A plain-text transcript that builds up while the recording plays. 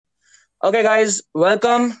Okay, guys,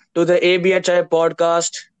 welcome to the ABHI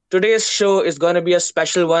podcast. Today's show is going to be a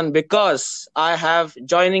special one because I have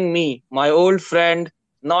joining me my old friend,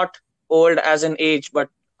 not old as in age, but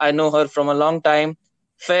I know her from a long time,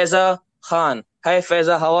 Faizah Khan. Hi,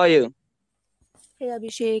 Faizah, how are you? Hey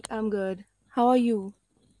Abhishek, I'm good. How are you?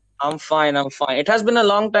 I'm fine, I'm fine. It has been a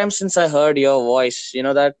long time since I heard your voice. You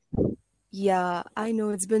know that? Yeah, I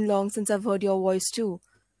know it's been long since I've heard your voice too.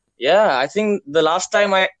 Yeah, I think the last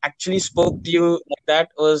time I actually spoke to you like that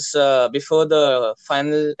was before the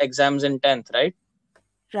final exams in 10th, right?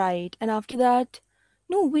 Right. And after that,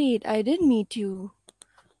 no, wait, I did meet you.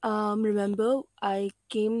 Remember, I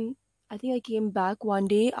think I came back one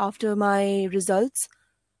day after my results,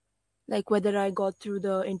 like whether I got through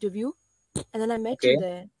the interview, and then I met you Okay.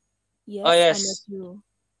 there. Oh, Yes, I met yes. you.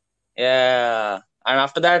 Yeah, and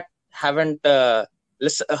after that, haven't heard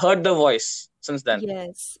the voice since then.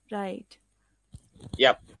 Yes, right.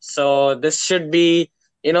 Yep. So this should be,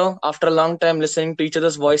 after a long time listening to each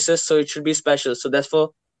other's voices, so it should be special. So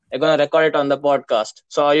therefore, we're gonna record it on the podcast.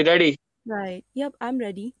 So are you ready? Right. Yep, I'm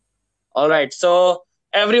ready. All right. So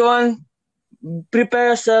everyone, prepare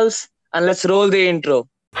yourselves and let's roll the intro.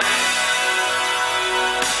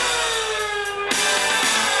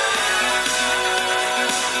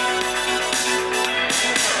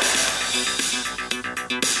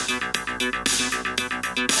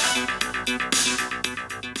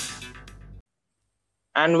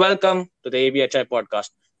 And welcome to the ABHI podcast.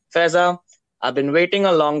 Feza, I've been waiting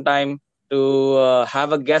a long time to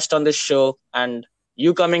have a guest on this show, and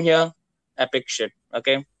you coming here, epic shit.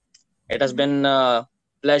 Okay, it has Mm-hmm. been a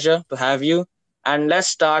pleasure to have you. And let's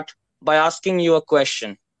start by asking you a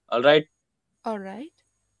question. All right? All right.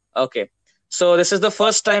 Okay. So this is the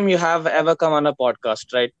first time you have ever come on a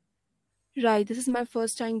podcast, right? Right. This is my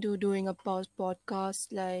first time doing a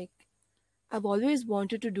podcast. I've always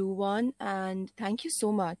wanted to do one, and thank you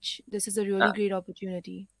so much. This is a really Uh, great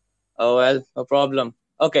opportunity. Oh well, no problem.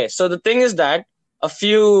 Okay, so the thing is that a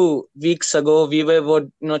few weeks ago we were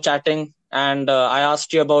chatting, and I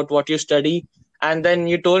asked you about what you study, and then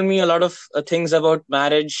you told me a lot of things about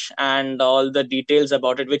marriage and all the details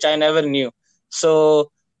about it, which I never knew.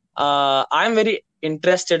 So I'm very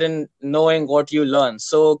interested in knowing what you learn.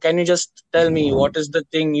 So can you just tell me what is the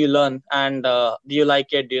thing you learn, and do you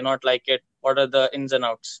like it? Do you not like it? What are the ins and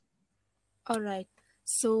outs? All right.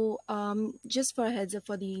 So, just for a heads up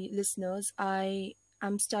for the listeners, I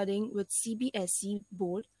am studying with CBSE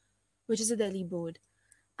board, which is a Delhi board,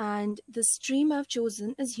 and the stream I've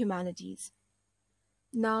chosen is humanities.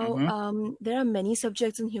 Now, Mm-hmm. there are many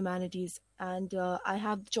subjects in humanities, and I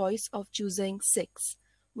have the choice of choosing six,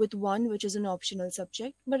 with one which is an optional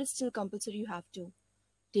subject, but it's still compulsory. You have to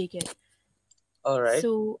take it. All right.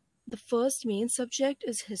 So, the first main subject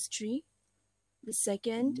is history, the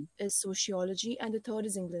second is sociology, and the third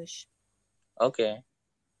is English. Okay.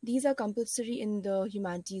 These are compulsory in the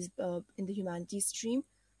humanities stream.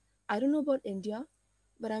 I don't know about India,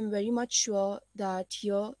 but I'm very much sure that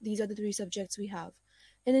here these are the three subjects we have.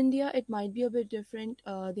 In India, it might be a bit different.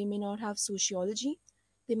 They may not have sociology.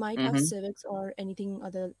 They might have Mm-hmm. civics or anything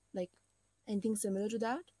other like anything similar to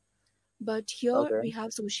that. But here we Okay.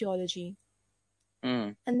 have sociology.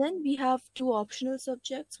 Mm. And then we have two optional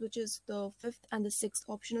subjects, which is the fifth and the sixth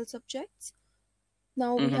optional subjects.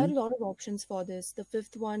 Now, we had Mm-hmm. a lot of options for this. The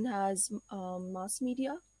fifth one has mass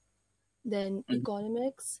media, then Mm-hmm.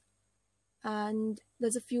 economics, and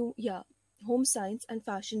there's a few, yeah, home science and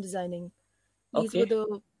fashion designing. These were Okay.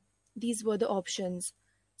 the these were the options.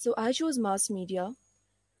 So I chose mass media.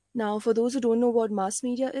 Now, for those who don't know what mass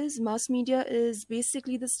media is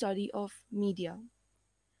basically the study of media.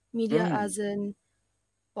 Media Mm. as in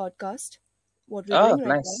podcast, what we're Oh, doing right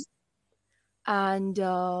now, nice. and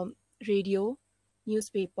radio,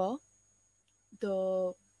 newspaper,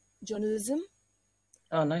 the journalism,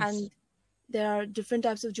 Oh, nice. and there are different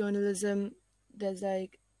types of journalism. There's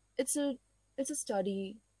like it's a it's a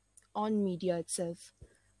study on media itself.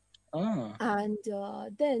 Oh. And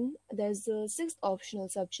then there's the sixth optional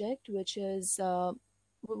subject, which is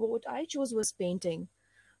what I chose was painting.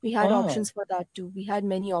 We had Oh. options for that too. We had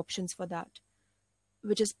many options for that,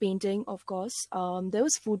 which is painting, of course. There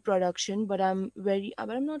was food production, but I'm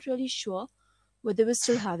not really sure whether we're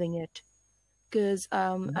still having it, because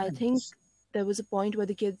I think Nice. there was a point where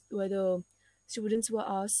the students were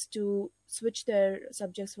asked to switch their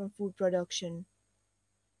subjects from food production,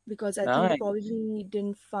 because I think they Nice. probably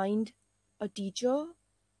didn't find a teacher.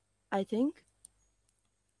 I think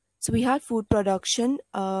so. We had food production,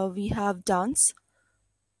 we have dance,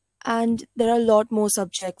 and there are a lot more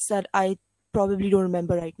subjects that I probably don't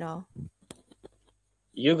remember right now.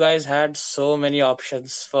 You guys had so many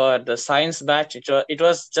options for the science batch. It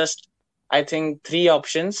was just, I think, three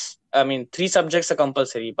options. I mean, three subjects are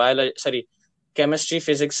compulsory. Biology, sorry, chemistry,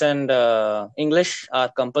 physics, and English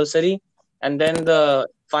are compulsory, and then the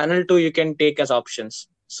final two you can take as options.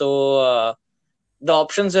 So the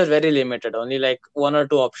options are very limited, only like one or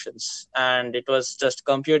two options, and it was just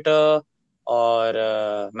computer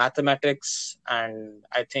or mathematics, and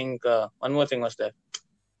I think one more thing was there,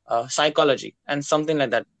 psychology and something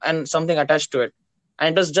like that, and something attached to it.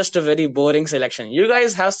 And it was just a very boring selection. You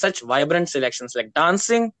guys have such vibrant selections like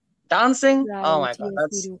dancing. Oh Right, my god, yes,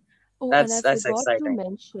 we that's do. Oh, and that's that's exciting.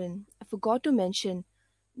 I forgot to mention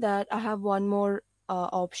that I have one more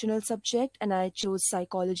optional subject, and I chose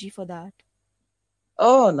psychology for that.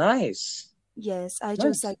 Oh, nice, Yes, I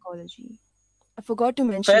chose nice. psychology. I forgot to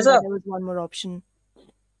mention that Faisal, there was one more option.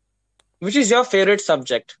 which is your favorite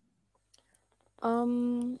subject?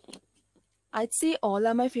 Um, I'd say all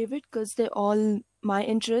are my favorite because they're all my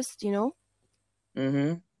interest, you know.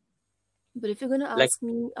 Mm-hmm. But if you're gonna Like ask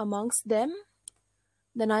me amongst them,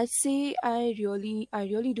 then I'd say I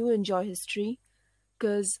really do enjoy history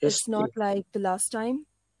because it's not history. like the last time.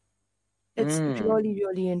 It's Mm. really,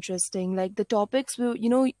 really interesting. Like the topics, you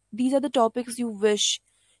know, these are the topics you wish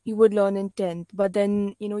you would learn in 10th, but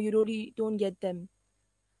then, you know, you really don't get them.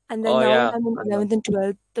 And then Oh now that yeah, I'm in I know. 11th and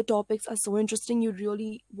 12th, the topics are so interesting, you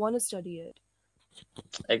really want to study it.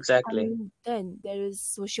 Exactly. And then there is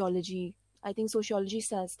sociology. I think sociology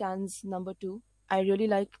stands number two. I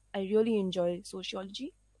really enjoy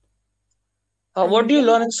sociology. What And do you then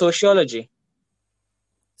learn in sociology?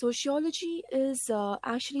 sociology is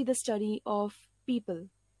actually the study of people,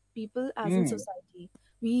 people as in Mm. society.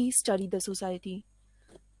 We study the society.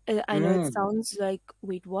 I know it Mm. sounds like,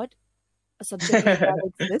 wait, what? A subject like that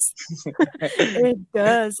exists? It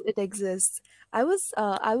does. It exists. I was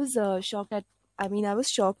shocked at. I mean, I was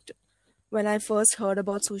shocked when I first heard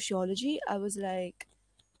about sociology. I was like,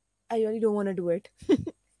 I really don't want to do it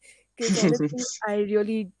because honestly, I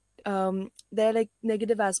really there are like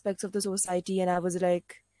negative aspects of the society, and I was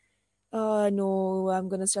like, no, I'm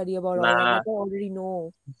gonna study about all that. Nah. Like I already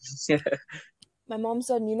know. My mom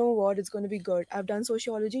said, you know what, it's gonna be good. I've done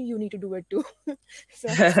sociology, you need to do it too. So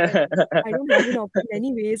I said, I don't have an option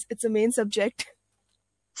anyways. It's a main subject.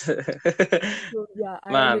 So yeah,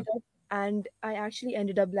 I Man, ended up and I actually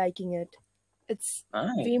ended up liking it. It's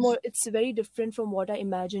way nice. more it's very different from what I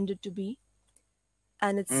imagined it to be.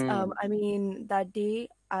 And it's Mm. I mean, that day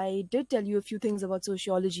I did tell you a few things about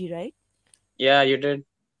sociology, right? Yeah, you did.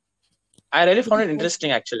 I really Did found you it get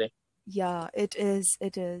interesting actually. Yeah, it is.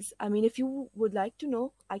 It is. I mean, if you would like to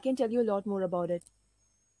know, I can tell you a lot more about it.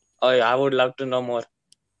 Oh yeah, I would love to know more.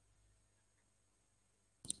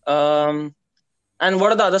 Um, and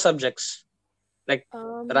what are the other subjects? Like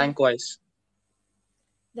Um, rank wise,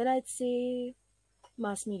 then I'd say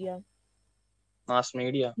mass media. mass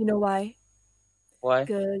media. You know why? Why?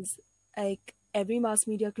 Because like every mass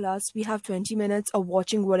media class, we have 20 minutes of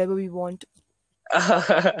watching whatever we want.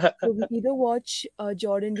 So we either watch a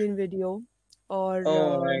Jordan Dean video,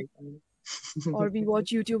 Oh my or we watch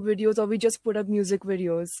YouTube videos, or we just put up music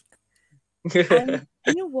videos. And god.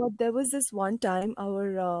 you know what? There was this one time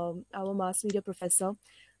our mass media professor,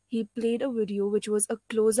 he played a video which was a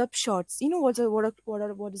close-up shots. You know what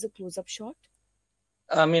is a close-up shot?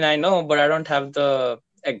 I mean, I know, but I don't have the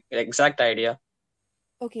exact idea.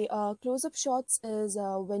 Okay, close-up shots is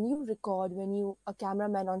when you record, when you a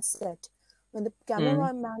cameraman on set, when the Mm.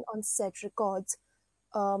 cameraman on set records,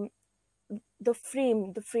 um, the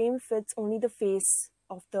frame fits only the face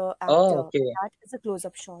of the Oh, actor. okay. That is a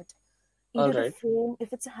close-up shot. All Either the right. frame,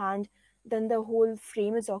 if it's a hand, then the whole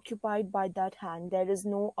frame is occupied by that hand. There's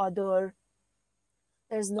no Okay, other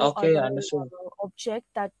I understand. object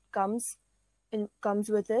that comes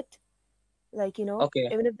with it. Like, you know,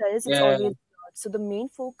 Okay. even if there is, it's Yeah. Yeah, always blurred. So the main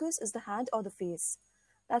focus is the hand or the face.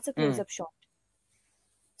 That's a yeah. close-up shot.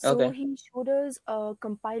 So Okay. he showed us a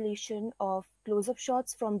compilation of close-up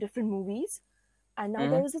shots from different movies. And now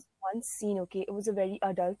there Mm. was this one scene, okay, it was a very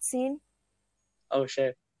adult scene. Oh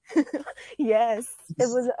shit. Yes, it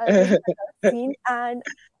was an adult scene, and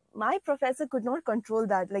my professor could not control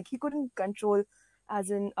that. Like he couldn't control, as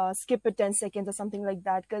in skip it 10 seconds or something like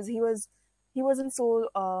that, because he wasn't so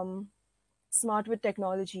smart with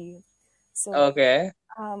technology. So Okay.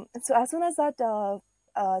 so as soon as that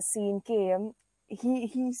scene came,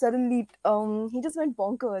 he suddenly he just went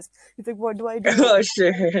bonkers. He's like, "What do I do? What Oh do I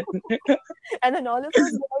shit. do?" And then all of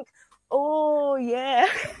us were like, "Oh yeah."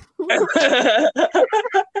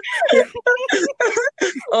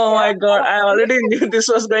 Oh Yeah, my god, I already knew this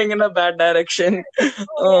was going in a bad direction.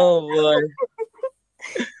 oh yeah. Oh boy.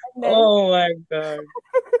 And then Oh my god.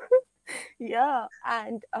 Yeah,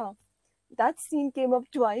 and that scene came up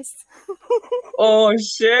twice. Oh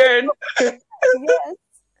shit. Yes,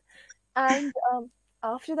 and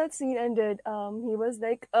after that scene ended, he was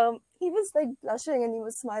like blushing and he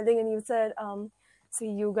was smiling and he said, "See,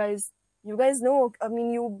 you guys know. I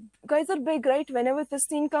mean, you guys are big, right? Whenever this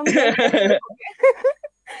scene comes, I'll go big."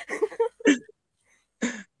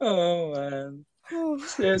 Oh man. Okay?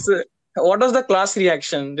 Yes. What was the class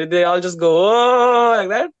reaction? Did they all just go, oh, like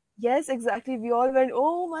that? Yes, exactly. We all went,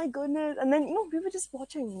 "Oh my goodness!" And then we were just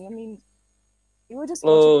watching. I mean, we were just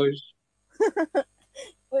watching. Oh,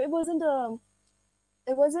 But it wasn't a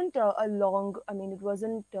long. I mean, it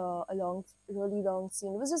wasn't a long, really long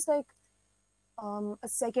scene. It was just like a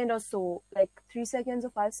second or so, like 3 seconds or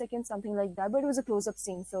 5 seconds, something like that. But it was a close up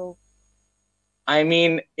scene, so I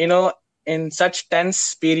mean, in such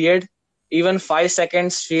tense period, even 5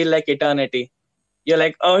 seconds feel like eternity. You're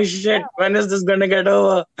like, oh shit, yeah. when is this gonna get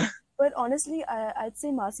over? But honestly, I'd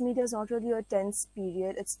say mass media is not really a tense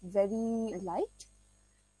period. It's very light.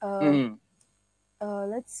 Uh, Mm,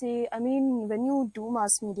 let's say, I mean, when you do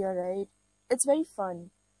mass media, right, it's very fun.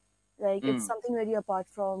 Like it's mm, something very apart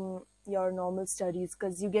from your normal studies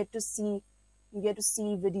because you get to see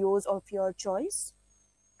videos of your choice.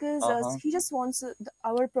 Because uh-huh. he just wants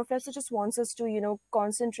our professor just wants us to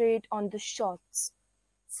concentrate on the shots.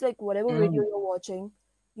 It's like whatever video Mm. you're watching,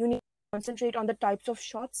 you need to concentrate on the types of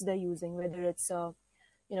shots they're using, whether it's a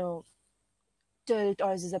you know tilt,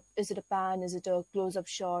 or is it a pan, is it a close up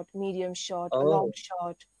shot, medium shot, a long Oh,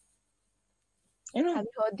 shot. you know, Have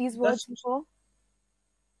you heard these words that's before?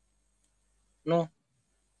 no.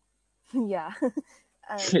 Yeah.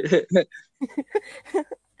 And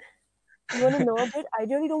you want to know a bit? I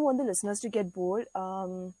really don't want the listeners to get bored,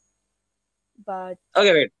 but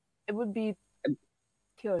Okay, wait. it would be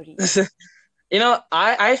theory.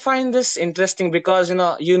 I find this interesting because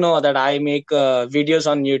you know that I make videos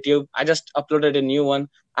on YouTube. I just uploaded a new one,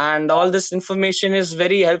 and all this information is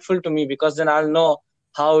very helpful to me because then I'll know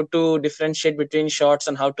how to differentiate between shots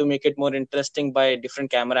and how to make it more interesting by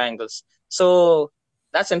different camera angles. So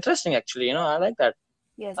that's interesting, actually. I like that.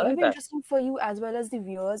 Yes, I it'll like be that. interesting for you as well as the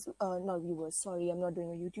viewers. Not viewers. Sorry, I'm not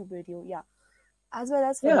doing a YouTube video. Yeah, as well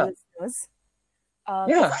as for the Yeah, listeners. Because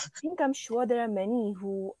yeah, I'm sure there are many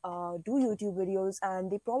who do YouTube videos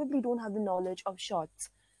and they probably don't have the knowledge of shots.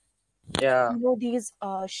 yeah. These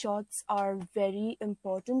shots are very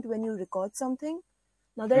important when you record something.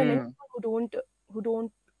 Now there are many Mm, people who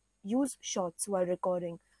don't use shots while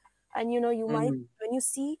recording, and you might mm. when you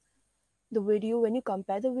see the video, when you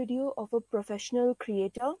compare the video of a professional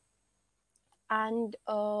creator and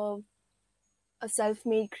a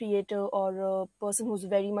self-made creator or a person who's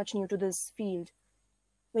very much new to this field,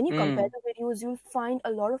 when you compare Mm. the videos, you'll find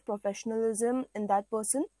a lot of professionalism in that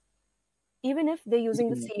person, even if they're using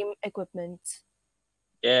the Mm. same equipment.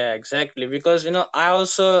 Yeah, exactly. Because I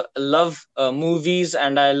also love movies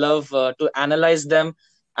and I love to analyze them.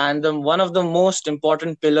 And one of the most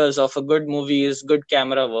important pillars of a good movie is good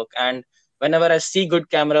camera work. And whenever I see good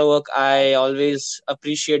camera work, I always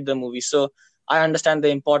appreciate the movie. So I understand the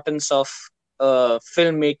importance of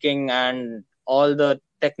filmmaking and all the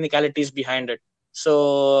technicalities behind it.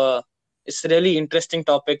 So it's a really interesting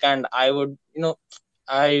topic, and I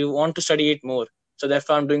want to study it more. So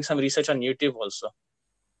therefore, I'm doing some research on YouTube also.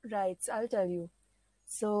 Right, so I'll tell you.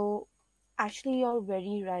 So actually, you're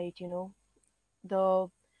very right. The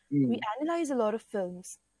we Mm, analyze a lot of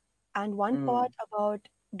films, and one mm, part about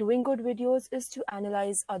doing good videos is to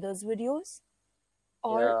analyze others' videos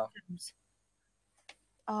or yeah. films.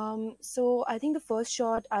 So I think the first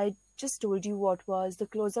shot I just told you what was the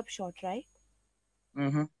close-up shot, right?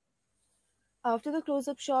 Mm-hmm. After the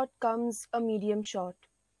close-up shot comes a medium shot.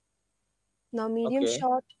 Now, medium Okay.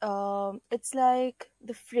 shot, it's like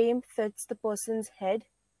the frame fits the person's head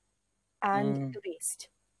and Mm, the waist,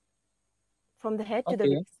 from the head to the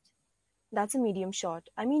okay. waist. That's a medium shot.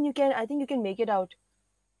 I mean, I think you can make it out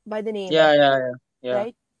by the name, Yeah, yeah, yeah, yeah,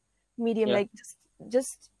 right? Medium, yeah. like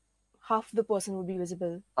just half the person would be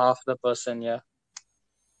visible. Half the person, yeah.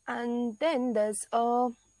 And then there's a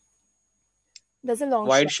long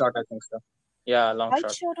Wide shot. shot, I think so. Yeah, long Wide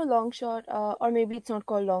shot. shot or long shot, or maybe it's not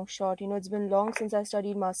called long shot. It's been long since I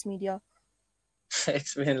studied mass media.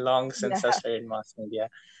 It's been long Yeah, since I studied mass media.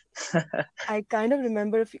 I kind of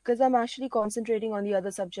remember because I'm actually concentrating on the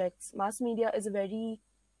other subjects. Mass media is a very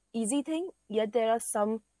easy thing, yet there are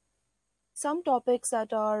some topics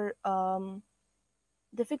that are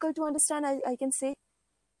difficult to understand. I can say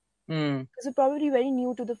Hmm. because we're probably very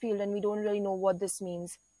new to the field and we don't really know what this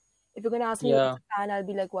means. If you're gonna ask me what's Yeah. a pan, I'll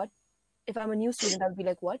be like, what? If I'm a new student, I'll be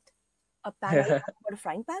like, what? A pan? Are you talking about a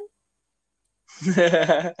frying pan?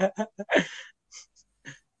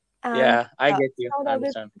 And Yeah, I get so you. now I that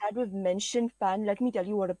understand. we've mentioned pan, let me tell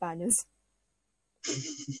you what a pan is.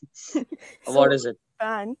 What So is it?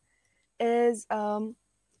 pan is,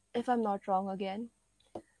 if I'm not wrong again,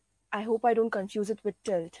 I hope I don't confuse it with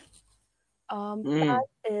tilt. Mm, Pan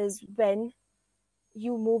is when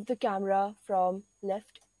you move the camera from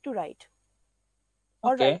left to right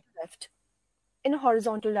or right okay. to left in a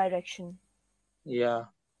horizontal direction. Yeah.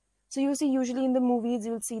 So you see, usually in the movies,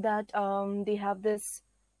 you'll see that they have this,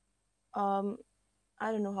 um,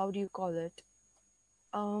 I don't know, how do you call it?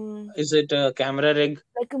 Um, Is it a camera rig?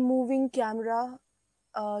 like a moving camera.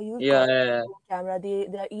 You would call Yeah, it yeah, a yeah. moving camera.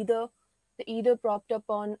 They're either propped up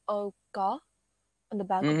on a car, on the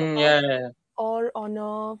back of a Mm-hmm, car, yeah, yeah, yeah. or on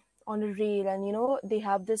a rail, and they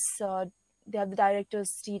have this. They have the director's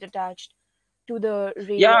seat attached to the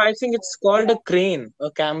rail. Yeah, I think it's called a Yeah. crane,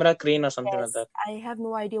 a camera crane or something like Yes, that. I have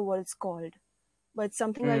no idea what it's called, but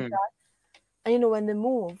something like Mm, that. And when they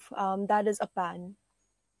move, that is a pan.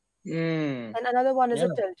 mm, And another one is yeah.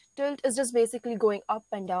 a tilt. Tilt is just basically going up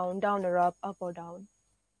and down, down or up or down.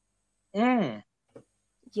 Mm,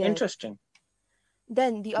 Yes. interesting.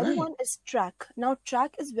 Then the other Nice. one is track. Now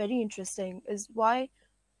track is very interesting. Is why?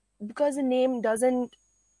 Because the name doesn't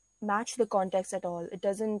match the context at all. It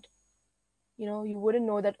doesn't. You wouldn't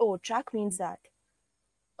know that. Oh, track means that.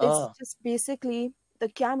 It's Oh, just basically the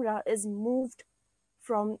camera is moved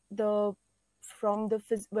from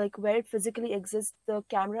like where it physically exists. The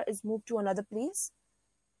camera is moved to another place,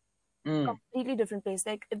 mm, completely different place.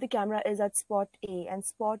 Like if the camera is at spot A and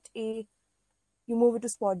spot A, you move it to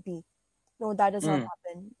spot B. No, that does not mm.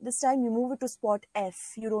 happen. This time you move it to spot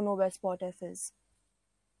F. You don't know where spot F is.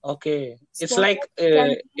 Okay. It's Spot like F can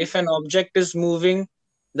be if an object is moving,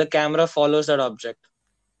 the camera follows that object.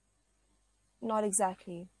 not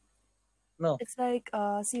exactly. No. It's like,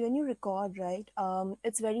 see, when you record, right?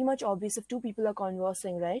 It's very much obvious if two people are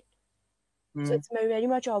conversing, right? So Mm. it's very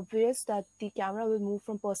much obvious that the camera will move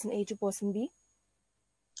from person A to person B,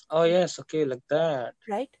 Oh, yes. Okay, like that.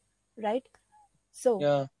 right? Right? So,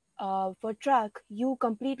 Yeah. for track, you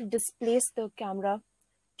completely displace the camera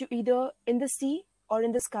to either in the sea or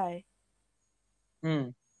in the sky.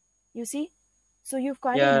 Mm. You see? So you've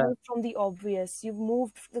kind of Yeah. moved from the obvious. You've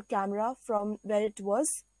moved the camera from where it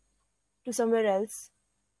was to somewhere else.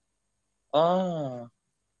 Ah,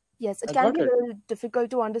 Yes, it I can got be a it. little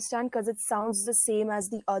difficult to understand because it sounds the same as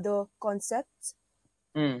the other concepts,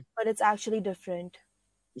 Mm. but it's actually different.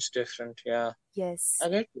 It's different. Yeah. Yes. I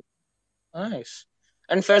get it. Nice.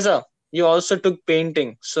 And Feza, you also took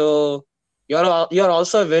painting, so you're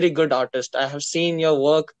also a very good artist. I have seen your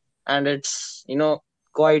work, and it's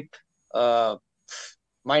quite uh,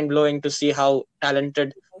 mind blowing to see how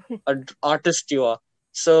talented an artist you are.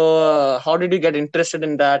 So, how did you get interested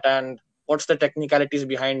in that, and what's the technicalities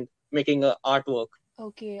behind making a artwork?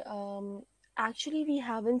 Okay. Actually, we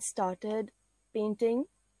haven't started painting.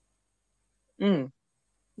 Mm,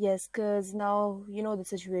 Yes, because now you know the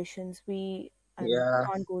situations. We yeah.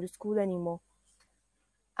 can't go to school anymore.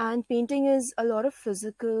 And painting is a lot of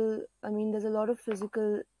physical. I mean, there's a lot of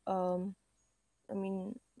physical. I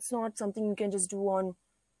mean, it's not something you can just do on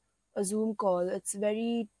a Zoom call. It's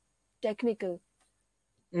very technical.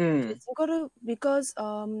 Mm, Yes, you gotta because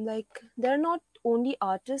like there are not only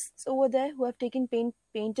artists over there who have taken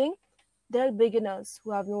painting. There are beginners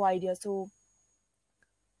who have no idea. So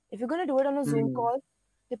if you're gonna do it on a Zoom mm. call,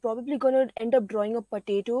 they're probably gonna end up drawing a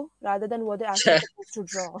potato rather than what they're actually supposed to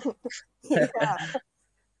draw. Yeah.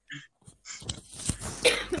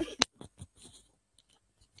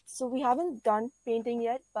 So we haven't done painting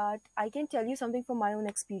yet, but I can tell you something from my own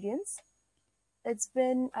experience. It's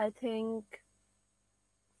been, I think,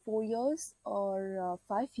 4 years or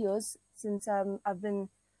 5 years since I've been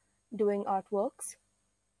doing artworks.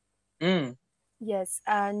 Mm, Yes,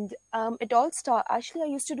 and it all start. Actually,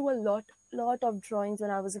 I used to do a lot of drawings when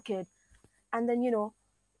I was a kid, and then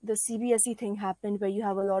the CBSE thing happened where you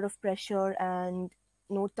have a lot of pressure and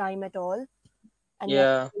no time at all, and you have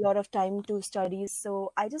yeah. a lot of time to study.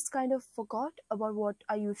 So I just kind of forgot about what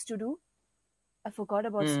I used to do. I forgot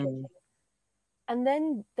about Mm. sketching. And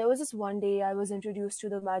then there was this one day I was introduced to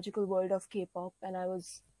the magical world of K-pop, and I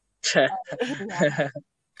was, yeah,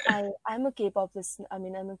 I'm a K-pop listener. I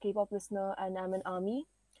mean, I'm a K-pop listener, and I'm an army.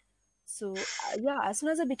 So yeah, as soon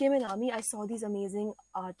as I became an army, I saw these amazing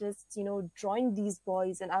artists, drawing these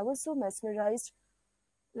boys, and I was so mesmerized.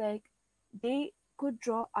 Like they could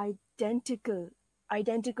draw identical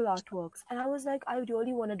artworks, and I was like, I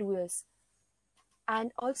really want to do this.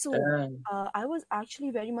 And also, Damn. I was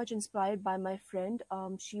actually very much inspired by my friend.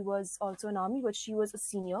 She was also an army, but she was a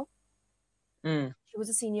senior. Mm, She was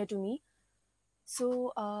a senior to me.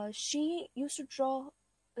 So she used to draw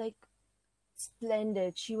like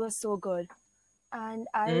splendid. She was so good. And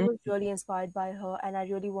I Mm. was really inspired by her and I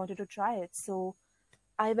really wanted to try it. So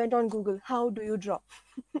I went on Google, how do you draw?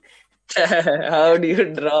 How do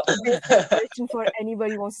you draw? Basic question for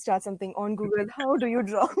anybody who wants to start something on Google, how do you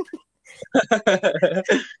draw?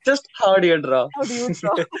 Just how do you draw? How do you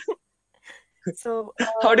draw? So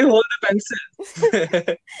How do you hold the pencil?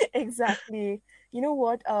 exactly. You know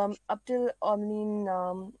what? Up till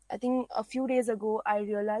I think a few days ago, I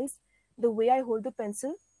realized the way I hold the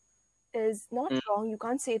pencil is not Mm, wrong. You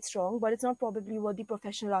can't say it's wrong, but it's not probably what the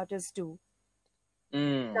professional artists do.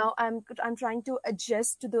 mm. Now I'm trying to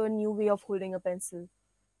adjust to the new way of holding a pencil.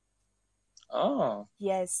 Oh,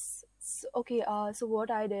 Yes. So, okay. So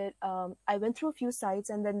what I did, I went through a few sites,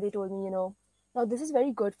 and then they told me, now this is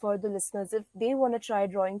very good for the listeners if they want to try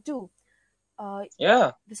drawing too. Uh,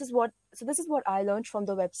 yeah. this is what I learned from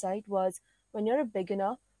the website was when you're a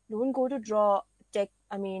beginner, don't go to draw tech.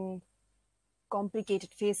 I mean,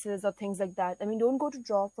 complicated faces or things like that. I mean, don't go to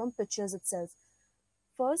draw from pictures itself.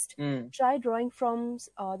 First, Mm, try drawing from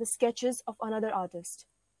the sketches of another artist.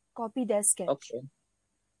 Copy their sketch. okay.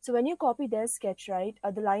 So when you copy their sketch, right,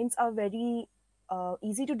 the lines are very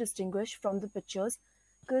easy to distinguish from the pictures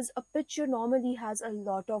because a picture normally has a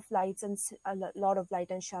lot of lights and lot of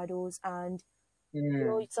light and shadows, and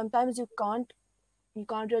Mm, sometimes you can't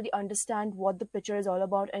really understand what the picture is all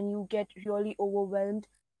about, and you get really overwhelmed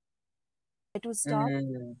to start.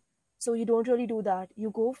 mm, So you don't really do that.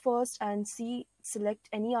 You go first and select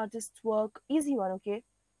any artist's work, easy one, okay,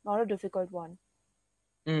 not a difficult one,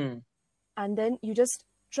 mm, and then you just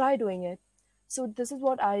try doing it. So this is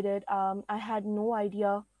what I did. I had no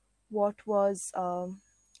idea what was,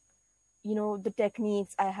 the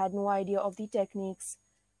techniques. I had no idea of the techniques,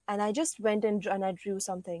 and I just went and I drew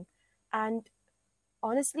something, and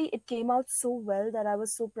honestly, it came out so well that I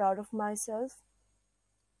was so proud of myself.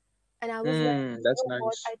 And I was like, that's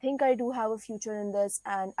what? nice. I think I do have a future in this,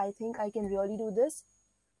 and I think I can really do this.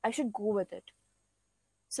 I should go with it.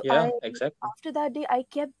 So Yeah, exactly. after that day, I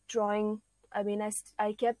kept drawing. I mean,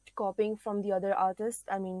 I kept copying from the other artists.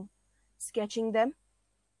 I mean, sketching them.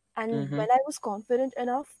 And Mm-hmm. when I was confident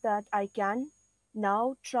enough that I can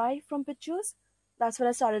now try from pictures, that's when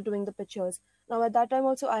I started doing the pictures. Now at that time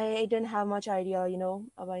also, I didn't have much idea,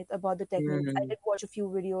 about the techniques. I Mm. did watch a few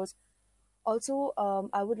videos. Also,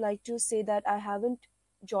 I would like to say that I haven't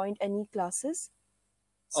joined any classes.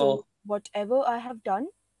 Oh, So whatever I have done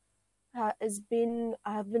has been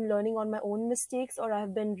I have been learning on my own mistakes, or I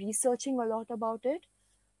have been researching a lot about it.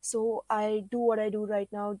 So I do what I do right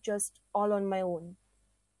now just all on my own.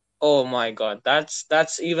 oh my God. That's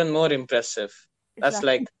even more impressive. That's Right.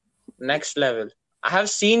 like next level. I have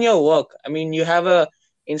seen your work. I mean, you have a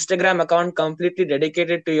Instagram account completely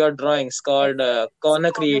dedicated to your drawings Yes, called it's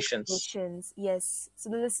Corner Comic Creations. Creations. Yes. So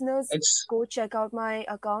the listeners, It's go check out my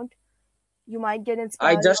account. You might get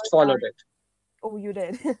I inspired just or followed oh, you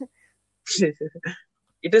did. it.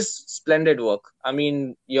 It is splendid work. I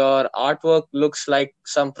mean, your artwork looks like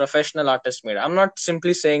some professional artist made. I'm not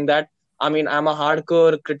simply saying that. I mean, I'm a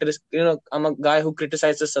hardcore critic. I'm a guy who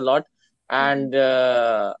criticizes a lot, Mhm. and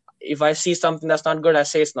if I see something that's not good, I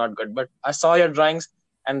say it's not good. But I saw your drawings,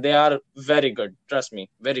 and they are very good. Trust me,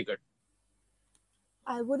 very good.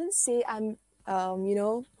 I wouldn't say I'm,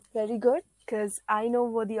 very good because I know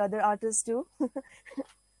what the other artists do.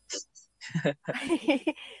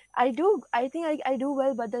 I do. I think I do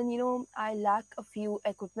well, but then I lack a few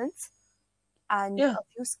equipments and Yeah. a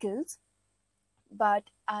few skills. But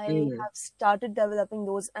I Mm, have started developing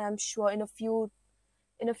those, and I'm sure in a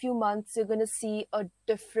few months you're gonna see a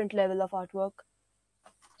different level of artwork.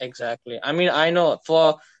 exactly. I mean, I know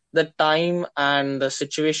for the time and the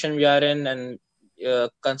situation we are in, and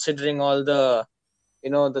considering all the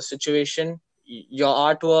the situation, your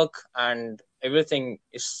artwork and everything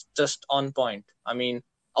is just on point. I mean,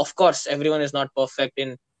 of course everyone is not perfect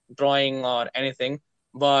in drawing or anything,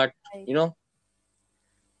 but Right. you know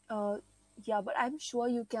Uh, yeah, but I'm sure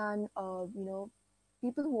you can.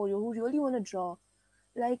 People who really want to draw,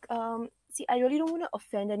 like see, I really don't want to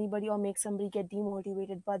offend anybody or make somebody get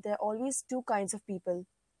demotivated, but there are always two kinds of people.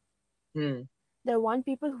 hmm, There are one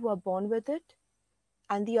people who are born with it,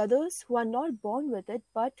 and the others who are not born with it,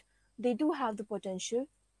 but they do have the potential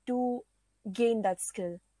to gain that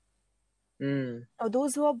skill. hmm, Or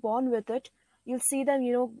those who are born with it, you'll see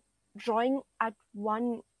them, drawing at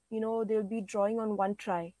one, they'll be drawing on one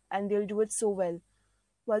try and they'll do it so well.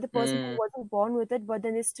 While the person who hmm, wasn't born with it, but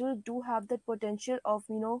then they still do have that potential of,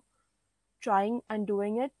 trying and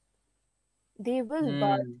doing it, they will,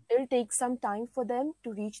 but hmm, it'll take some time for them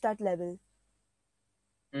to reach that level.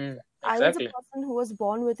 I was a Exactly. person who was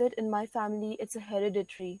born with it. In my family, it's a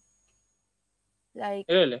hereditary. Like,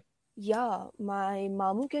 Really. yeah, my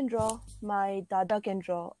mamu can draw, my dada can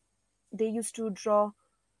draw. They used to draw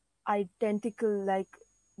identical, like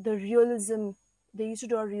the realism. They used to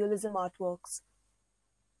draw realism artworks.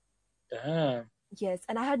 Damn. Yes,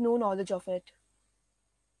 and I had no knowledge of it.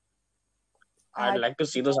 I I'd had, like to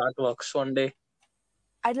see those artworks one day.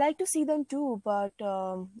 I'd like to see them too, but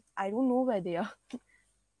I don't know where they are.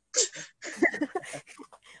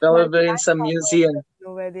 My Probably in some grandfather also museum. doesn't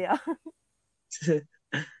know where they are.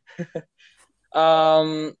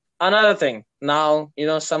 Another thing. Now,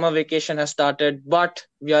 summer vacation has started, but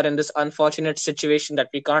we are in this unfortunate situation that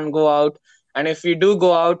we can't go out. And if we do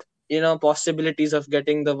go out, possibilities of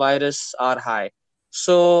getting the virus are high.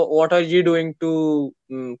 So, what are you doing to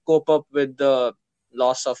cope up with the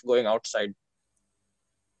loss of going outside?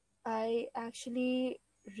 I actually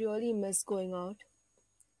really miss going out,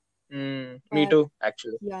 Me but too,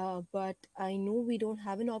 actually. yeah, but I know we don't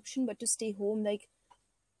have an option but to stay home. Like,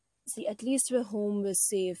 see, at least we're home, we're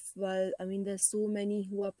safe. Well, I mean, there's so many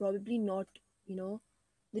who are probably not, you know,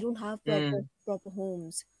 they don't have Mm, proper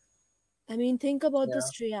homes. I mean, think about the yeah,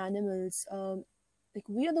 stray animals. Like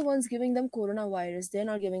we are the ones giving them coronavirus. They're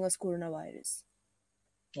not giving us coronavirus.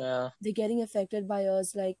 yeah. They're getting affected by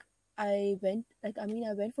us. Like I went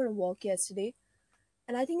for a walk yesterday,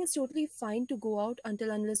 and I think it's totally fine to go out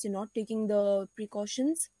until unless you're not taking the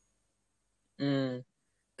precautions. Mm,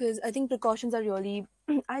 Because I think precautions are really.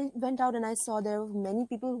 I went out and I saw there were many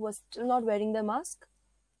people who were still not wearing their mask.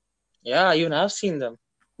 yeah, even I've seen them.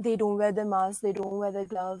 They don't wear their mask. They don't wear their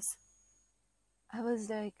gloves. I was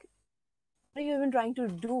like, what are you even trying to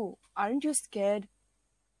do? Aren't you scared?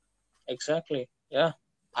 Exactly. Yeah.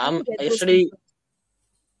 I I'm don't get those yesterday. people.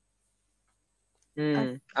 I,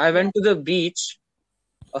 I yeah, went to the beach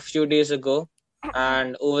a few days ago,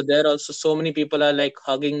 and over there also so many people are like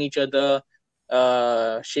hugging each other,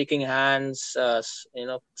 shaking hands,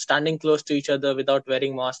 standing close to each other without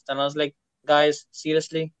wearing masks. And I was like, guys,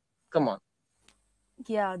 seriously, come on.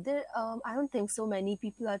 yeah. There, I don't think so many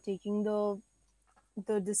people are taking the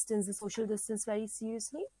distance, the social distance, very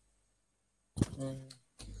seriously. Mm,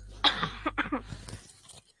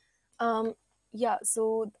 Um, yeah.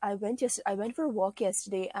 So I went for a walk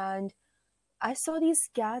yesterday, and I saw these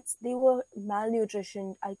cats. They were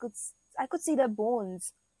malnutritioned. I could see their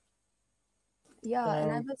bones. Yeah,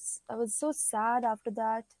 and damn. I was so sad after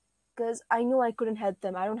that because I knew I couldn't help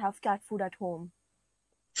them. I don't have cat food at home,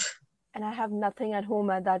 and I have nothing at home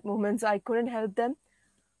at that moment, so I couldn't help them.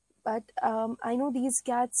 But I know these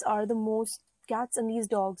cats are the most cats and these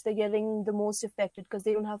dogs. They're getting the most affected because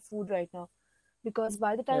they don't have food right now. Because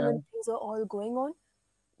by the time Yeah. when things were all going on,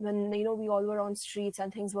 when we all were on streets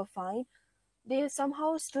and things were fine, they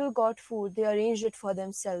somehow still got food. They arranged it for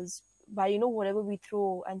themselves by whatever we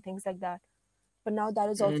throw and things like that. But now that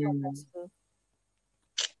is also Mm, impossible.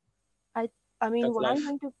 I mean, tough what I'm life.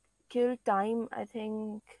 going to kill time, I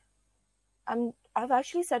think I've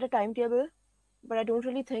actually set a timetable, but I don't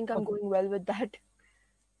really think I'm Oh, going well with that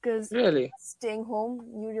because really? staying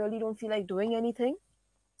home, you really don't feel like doing anything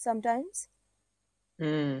sometimes.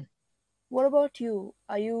 Mm. What about you?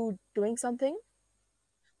 Are you doing something?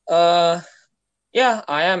 Uh, Yeah,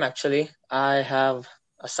 I am actually. I have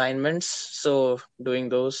assignments, so doing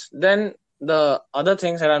those. Then the other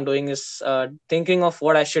things that I'm doing is thinking of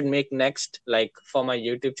what I should make next, like for my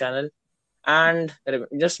YouTube channel, and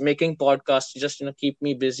just making podcasts, just keep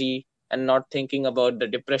me busy and not thinking about the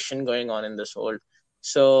depression going on in this world.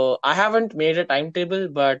 So I haven't made a timetable,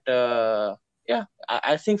 but yeah,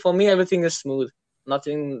 I think for me everything is smooth,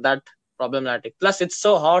 nothing that problematic. Plus, it's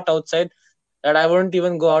so hot outside that I wouldn't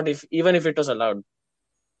even go out if even if it was allowed.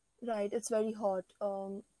 Right, it's very hot.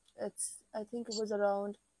 I think it was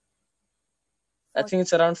around I 40, think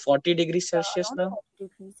it's around 40 degrees yeah, Celsius around now. 40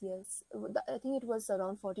 degrees, yes. I think it was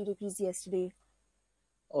around 40 degrees yesterday.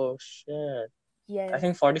 Oh shit. I Yes,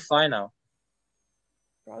 think 45 now.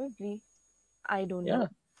 probably. I don't know.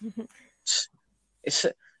 Yeah. It's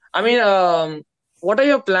I mean what are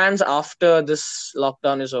your plans after this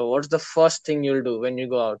lockdown is over? What's the first thing you'll do when you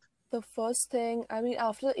go out? The first thing, I mean,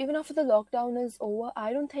 even after the lockdown is over,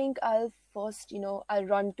 I don't think I'll first, I'll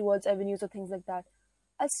run towards avenues or things like that.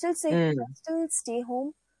 Mm, I'll still stay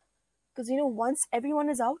home because, once everyone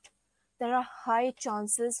is out, there are high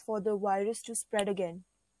chances for the virus to spread again.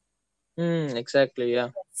 exactly, yeah.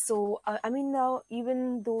 So, I mean, now,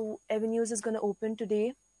 even though avenues is going to open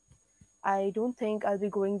today, I don't think I'll be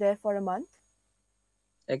going there for a month.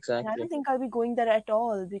 And I don't Exactly. think I'll be going there at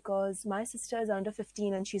all because my sister is under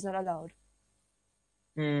 15 and she's not allowed.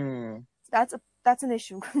 Hmm. That's a that's an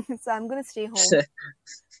issue. So I'm gonna stay home.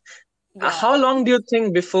 Yeah, How long do you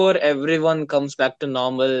think before everyone comes back to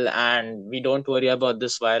normal and we don't worry about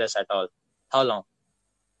this virus at all? How long?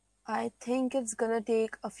 I think it's gonna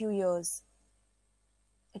take a few years.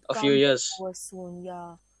 It A few can't get years. over soon.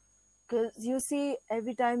 Yeah, because you see,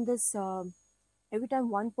 every time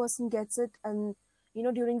one person gets it, and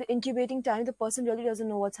during the incubating time, the person really doesn't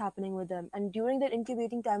know what's happening with them, and during that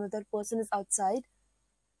incubating time, if that person is outside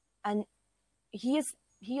and he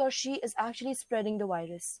or she is actually spreading the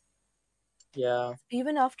virus. Yeah,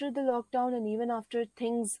 Even after the lockdown and even after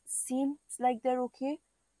things seem like they're okay,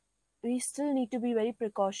 we still need to be very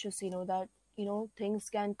precautious, that things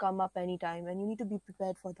can come up anytime and you need to be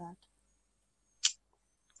prepared for that.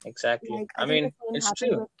 exactly. Like, I I think the mean, same it's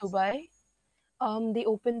happened true. with Dubai. They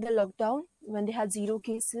opened the lockdown when they had zero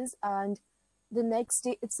cases, and the next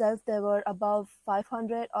day itself there were above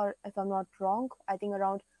 500, or if I'm not wrong, I think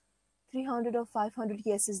around 300 or 500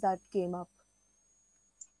 cases that came up.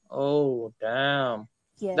 Oh, damn.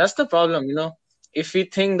 Yeah. That's the problem. If we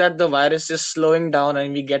think that the virus is slowing down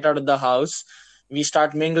and we get out of the house, we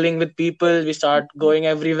start mingling with people, we start going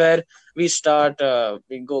everywhere, we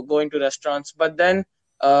go going to restaurants. But then,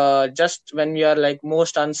 just when we are like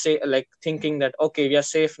most unsafe, like thinking that okay, we are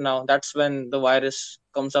safe now, that's when the virus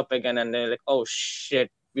comes up again, and they're like, oh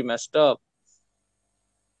shit, we messed up.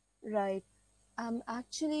 Right. I'm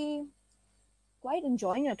actually quite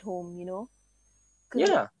enjoying at home, because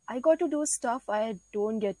Yeah, I got to do stuff I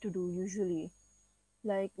don't get to do usually.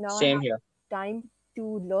 Like, now I same have here. time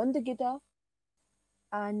to learn the guitar,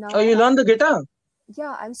 and now Oh, I you have, learned the guitar?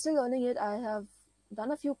 yeah, I'm still learning it. I have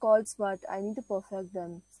done a few chords, but I need to perfect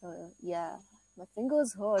them. So, yeah, my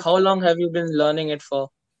fingers hurt. How long have you been learning it for?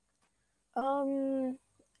 Um,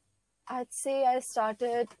 I'd say I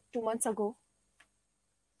started 2 months ago.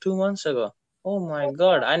 2 months ago. Oh my But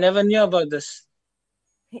god, I never knew about this.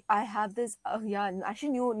 I have this, yeah,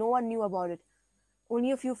 actually, no one knew about it.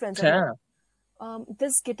 Only a few friends have known. Yeah,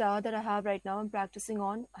 This guitar that I have right now, I'm practicing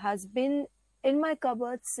on, has been in my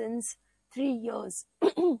cupboard since 3 years.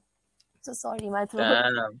 So sorry, my throat.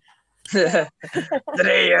 damn. Yeah,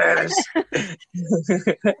 3 years.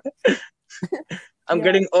 I'm yeah,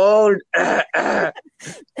 getting old.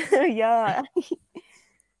 yeah.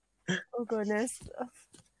 Oh goodness.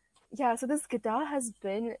 Yeah, so this guitar has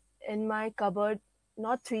been in my cupboard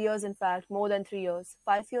not 3 years, in fact, more than 3 years,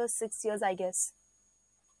 5 years, 6 years, I guess.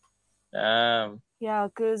 Damn. Yeah,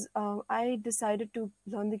 because I decided to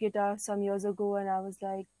learn the guitar some years ago, and I was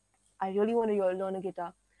like, I really want to learn a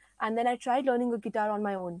guitar. And then I tried learning a guitar on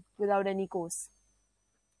my own without any course,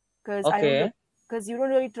 because Okay. you don't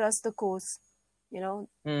really trust the course, you know.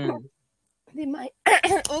 Hmm. They might.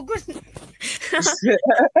 Oh goodness.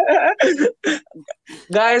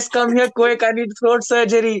 Guys, come here quick. I need throat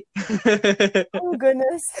surgery. Oh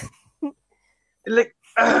goodness. Like,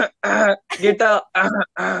 guitar.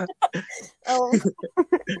 Oh,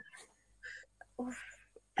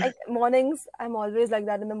 mornings. I'm always like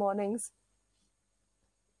that in the mornings.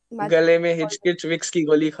 My throat गले is में हिचकिच Vicks की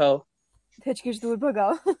गोली खाओ. हिचकिच दूर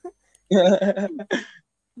भगाओ.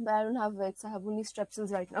 But I don't have Vicks. I have only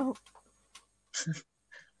Strepsils right now.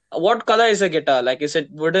 What color is a guitar? Like, is it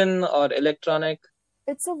wooden or electronic?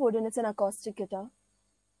 It's a wooden. It's an acoustic guitar.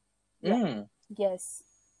 Yeah. Hmm. Yes.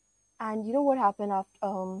 And you know what happened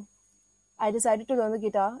after? I decided to learn the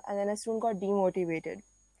guitar, and then I soon got demotivated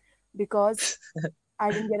because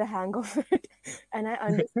I didn't get a hang of it, and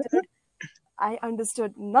I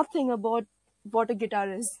understood nothing about what a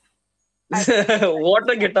guitar is. I What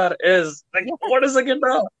a guitar is. Like, Yeah, what is a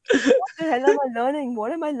guitar? what the hell am I learning?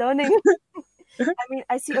 What am I learning? I mean,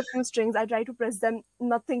 I see a few strings. I try to press them.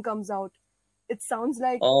 Nothing comes out. It sounds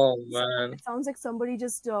like Oh man. it sounds like somebody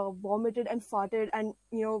just vomited and farted and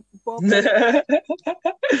burped and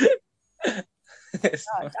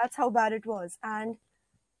that's how bad it was. And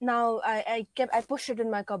now I pushed it in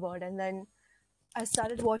my cupboard, and then I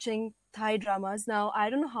started watching Thai dramas. Now I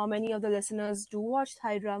don't know how many of the listeners do watch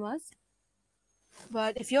Thai dramas,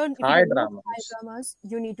 but if you Thai don't watch Thai dramas. dramas,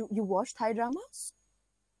 you watch Thai dramas.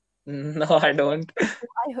 No, I don't.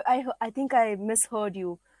 I think I misheard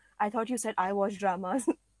you. I thought you said I watch dramas.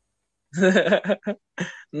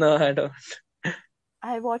 No, I don't.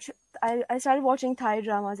 I watch I started watching Thai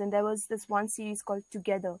dramas, and there was this one series called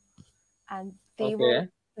Together, and they were Okay.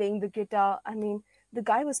 playing the guitar. I mean, the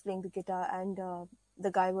guy was playing the guitar, and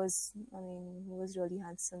the guy was, I mean, he was really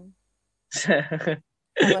handsome.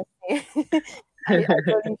 I must say, I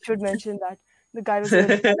really should mention that the guy was really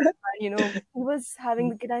handsome. He was having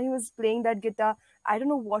the guitar. He was playing that guitar. I don't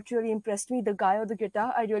know what really impressed me, the guy or the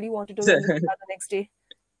guitar. I really wanted to learn the guitar the next day.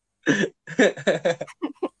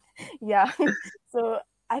 Yeah. So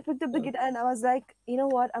I picked up the guitar and I was like, you know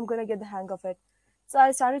what? I'm gonna get the hang of it. So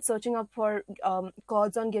I started searching up for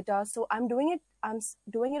chords on guitar. So I'm doing it.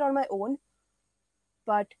 Doing it on my own.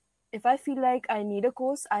 But if I feel like I need a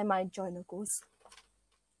course, I might join a course.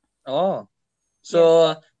 Oh, Yes,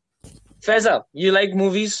 so Feza, you like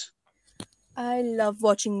movies? I love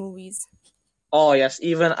watching movies. Oh yes,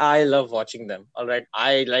 even I love watching them. All right,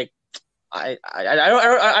 I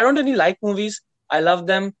don't really like movies. I love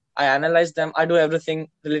them. I analyze them. I do everything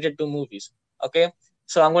related to movies. Okay,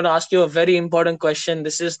 so I'm going to ask you a very important question.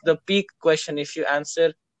 This is the peak question. If you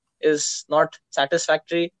answer is not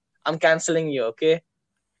satisfactory, I'm canceling you. Okay.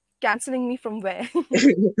 Canceling me from where?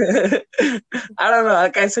 I don't know.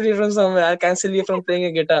 I'll cancel you from somewhere. I'll cancel you from playing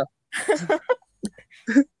a guitar.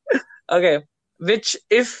 Okay. Which,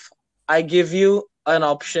 if I give you an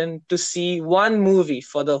option to see one movie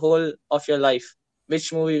for the whole of your life,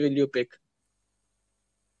 which movie will you pick?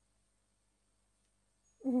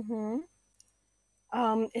 Mm-hmm.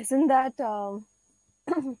 Isn't that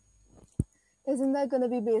isn't that gonna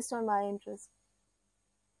be based on my interest?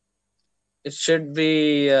 It should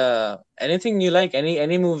be anything you like,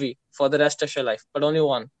 any movie for the rest of your life, but only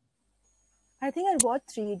one. I think I'd watch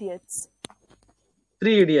Three Idiots.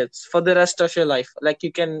 Three Idiots for the rest of your life. Like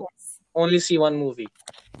you can Yes. only see one movie.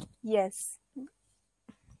 Yes.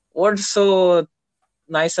 What's so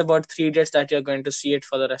nice about Three Idiots that you're going to see it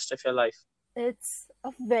for the rest of your life? It's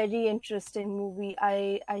a very interesting movie.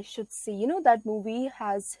 I should say, that movie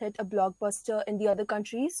has hit a blockbuster in the other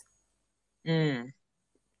countries. Mm,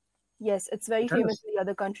 Yes, it's very it famous has. in the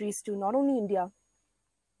other countries too, not only India.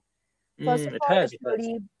 First of It all, has. it It has.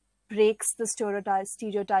 really breaks the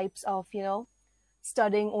stereotypes of,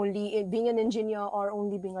 studying only being an engineer or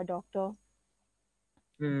only being a doctor,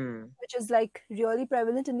 Mm, which is like really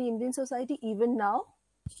prevalent in the Indian society even now.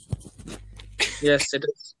 yes, it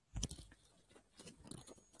is.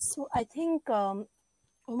 So I think, oh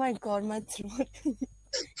my God, my throat.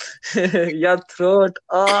 Your throat.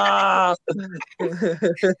 Ah.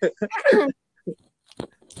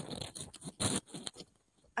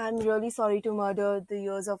 I'm really sorry to murder the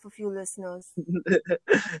ears of a few listeners. I'm really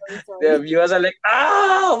The sorry. viewers are like,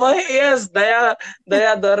 ah, my yes, Daya,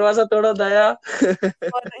 Daya, darwaza toda Daya.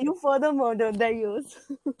 You further murdered their ears.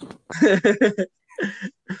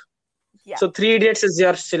 Yeah. So Three Idiots is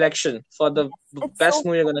your selection for the It's best so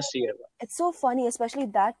movie you're gonna see ever. it's so funny, especially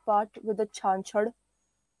that part with the Chanchad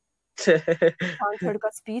ka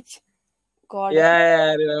speech. God,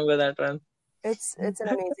 Yeah, I remember that one. it's an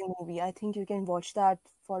amazing movie. I think you can watch that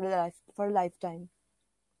for a lifetime.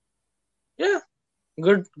 Yeah,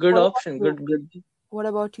 good What about option. you? Good. What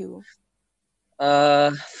about you?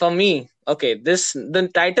 For me, okay, the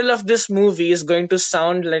title of this movie is going to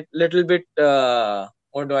sound like little bit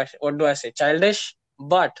what do I say, childish,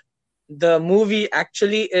 but the movie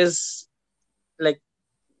actually is like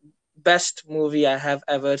best movie I have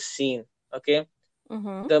ever seen. Okay,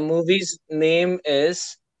 Mm-hmm. the movie's name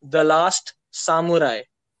is The Last Samurai.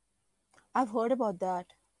 I've heard about that.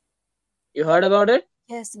 You heard about it?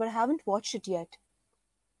 Yes, but I haven't watched it yet.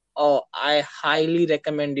 Oh, I highly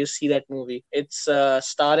recommend you see that movie. It's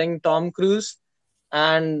starring Tom Cruise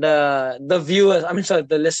and the viewers. I mean, sorry,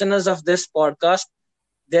 the listeners of this podcast.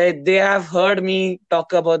 They have heard me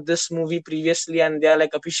talk about this movie previously, and they're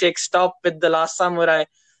like, Abhishek, stop with The Last Samurai.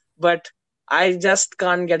 But I just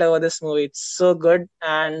can't get over this movie. It's so good,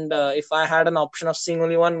 and if I had an option of seeing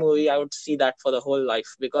only one movie, I would see that for the whole life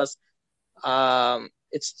because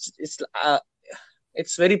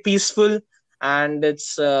it's very peaceful, and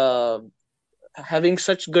it's having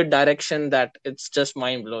such good direction that it's just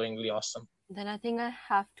mind blowingly awesome. Then I think I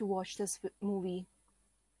have to watch this movie.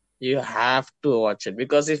 You have to watch it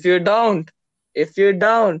because if you don't, You're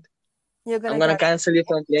I'm gonna gonna catch. cancel you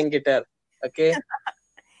from playing guitar. Okay.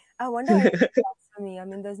 I wonder how you transfer me. I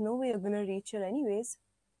mean, there's no way you're gonna reach her anyways.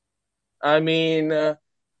 I mean,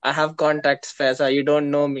 I have contacts, Faisa. You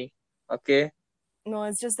don't know me. Okay. No,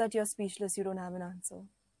 it's just that you're speechless. You don't have an answer.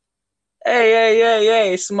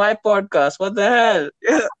 Hey! It's my podcast. What the hell?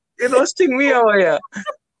 You're roasting me over here.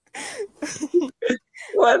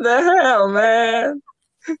 What the hell, man?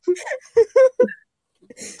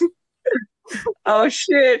 Oh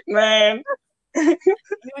shit, man! You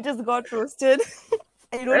just got roasted,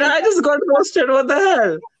 and you don't even I just got roasted. What the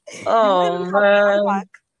hell? you don't even Oh have a man! comeback.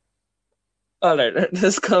 All right,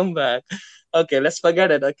 let's come back. Okay, let's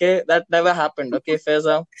forget it. Okay, that never happened. Okay,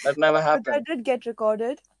 Faisa, that never But that happened. did get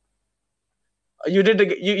recorded.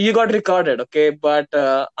 You got recorded. Okay, but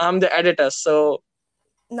I'm the editor, so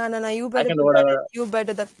No, no, no. You I better can do do that. whatever. You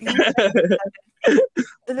better that. You better do that.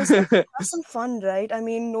 The listeners have some fun, right? I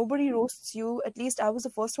mean, nobody roasts you. At least I was the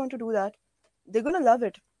first one to do that. They're gonna love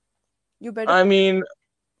it. You better. I mean,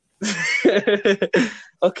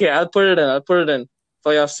 okay, I'll put it in. I'll put it in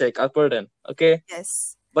for your sake. I'll put it in. Okay,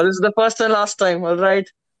 Yes. but it's the first and last time. All right.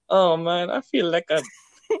 Oh man, I feel like a.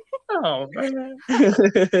 Oh man.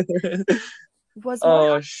 Was my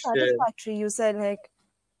Oh answer shit. satisfactory? You said like,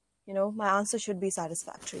 my answer should be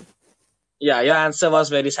satisfactory. Yeah, your answer was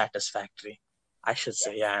very satisfactory. I should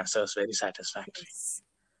say your Yes. answer was very satisfactory. Yes.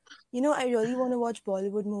 I really want to watch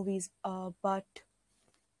Bollywood movies, but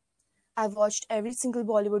I've watched every single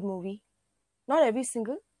Bollywood movie. Not every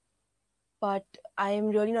single, but I am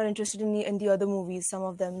really not interested in the other movies. Some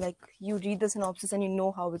of them, like you read the synopsis and you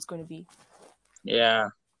know how it's going to be. Yeah.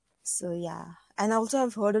 So yeah, and also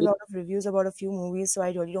I've heard a lot of reviews about a few movies, so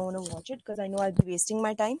I really don't want to watch it because I know I'll be wasting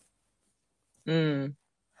my time. Mm.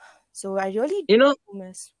 So I really You know,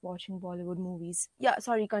 miss watching Bollywood movies. Yeah,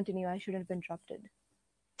 sorry, continue. I shouldn't have interrupted.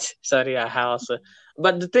 sorry, I have also.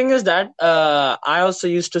 But the thing is that I also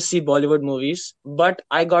used to see Bollywood movies, but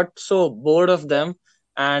I got so bored of them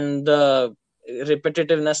and the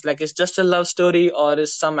repetitiveness. Like it's just a love story or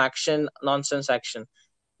is some action, nonsense action.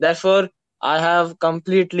 Therefore, I have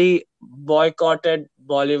completely boycotted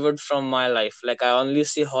Bollywood from my life. Like I only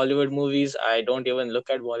see Hollywood movies. I don't even look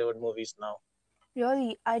at Bollywood movies now.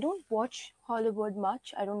 Really, I don't watch Hollywood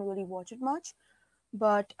much. I don't really watch it much,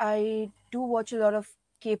 but I do watch a lot of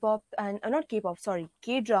K-pop and not K-pop, sorry,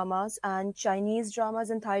 K-dramas and Chinese dramas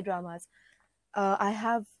and Thai dramas.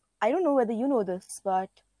 I don't know whether you know this, but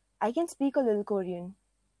I can speak a little Korean.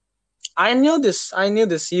 I knew this. I knew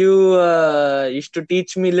this. You used to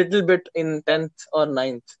teach me little bit in 10th or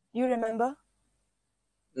ninth. You remember?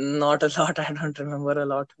 Not a lot. I don't remember a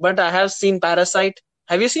lot. But I have seen Parasite.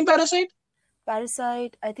 Have you seen Parasite?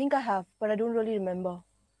 Parasite, I think I have, but I don't really remember.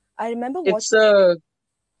 I remember It's watching it. a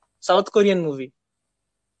South Korean movie.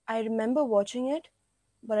 I remember watching it,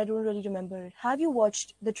 but I don't really remember it. Have you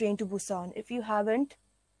watched The Train to Busan? If you haven't,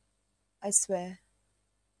 I swear,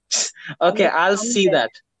 Okay, I'll I'm see dead.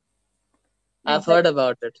 that. You I've better. heard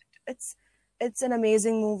about it. It's it's an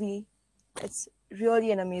amazing movie. It's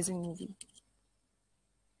really an amazing movie.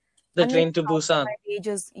 The I mean, Train to half of my Busan. day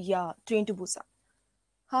just yeah, Train to Busan.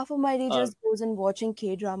 Half of my day Uh, just goes in watching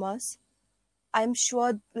K dramas. I'm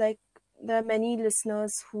sure like there are many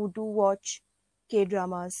listeners who do watch K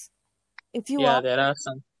dramas. If you yeah, are, there are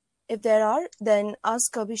some. if there are, then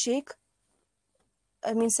ask Abhishek.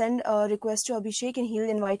 I mean, send a request to Abhishek and he'll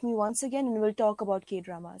invite me once again and we'll talk about K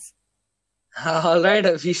dramas. All right,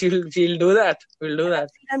 we'll do that. We'll do And I that.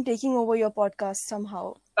 feel I'm taking over your podcast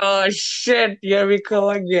somehow. Oh shit! Here we go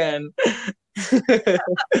again.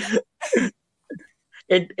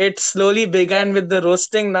 It slowly began with the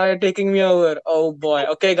roasting. Now you're taking me over. Oh boy.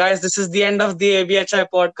 Okay, guys, this is the end of the ABHI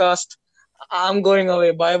podcast. I'm going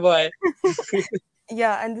away. Bye bye.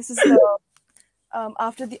 Yeah, and this is the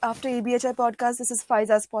after ABHI podcast, this is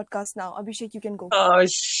Faizah's podcast now. Abhishek, you can go. Oh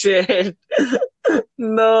shit.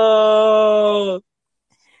 No.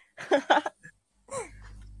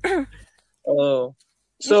 Oh.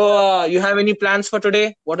 You So, should you have any plans for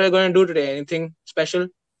today? What are you going to do today? Anything special?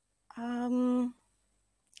 um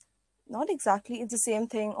not exactly. It's the same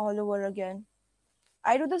thing all over again.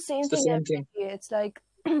 I do the same It's the thing same every thing. day. It's like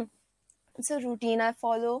it's a routine I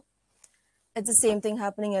follow. It's the same thing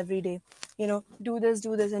happening every day. Do this,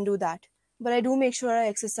 and do that. But I do make sure I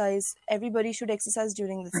exercise. Everybody should exercise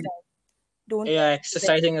during this time. Don't Yeah, skip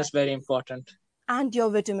exercising is very exercise. important. And your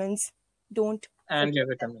vitamins. Don't And forget your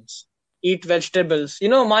them. vitamins. Eat vegetables. You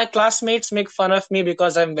know, my classmates make fun of me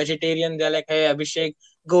because I'm vegetarian. They're like, hey, Abhishek,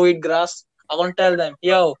 go eat grass. I want to tell them,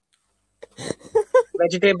 yo,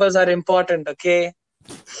 vegetables are important, okay?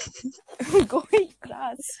 Go eat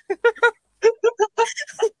grass.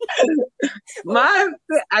 Man,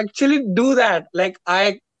 they actually do that. Like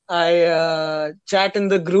I chat in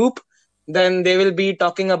the group, then they will be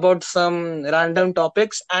talking about some random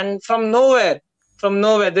topics, and from nowhere,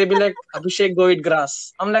 they'll be like, Abhishek, go eat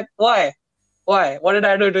grass. I'm like, why? Why? What did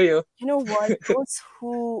I do to you? You know what?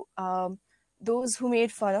 Those who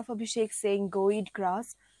made fun of Abhishek saying go eat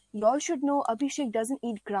grass, y'all should know Abhishek doesn't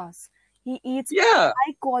eat grass. He eats Yeah,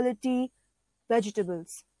 high quality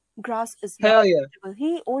vegetables. Grass is not hell yeah. vegetable.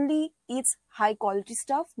 He only eats high quality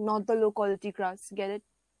stuff, not the low quality grass. Get it?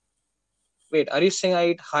 Wait, are you saying I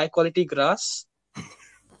eat high quality grass?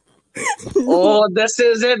 No, Oh, this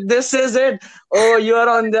is it. This is it. Oh, you are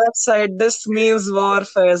on their side. This means war,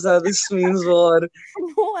 Faisal. This means war.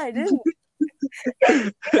 no, I didn't. I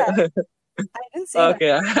didn't say that. I didn't say that.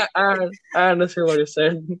 Okay, I understand what you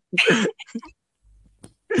said.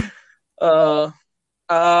 Uh,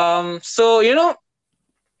 So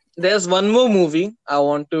there's one more movie I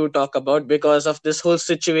want to talk about because of this whole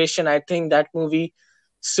situation. I think that movie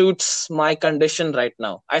suits my condition right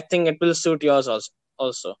now. I think it will suit yours also.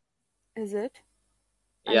 Also, Is it?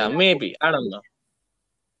 I yeah, mean, I'm maybe. I don't open. know.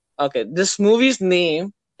 Okay, this movie's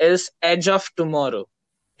name is Edge of Tomorrow.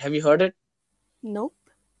 Have you heard it? Nope.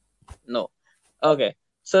 No. Okay.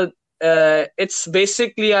 So it's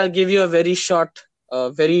basically, I'll give you a very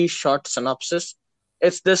short synopsis.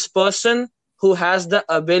 It's this person who has the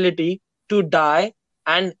ability to die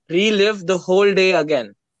and relive the whole day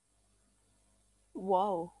again.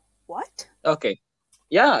 Wow. What? Okay.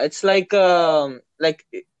 Yeah, it's like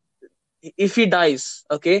if he dies,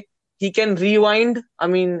 okay, he can rewind. I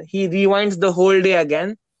mean, he rewinds the whole day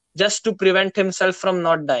again just to prevent himself from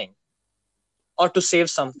not dying or to save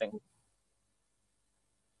something.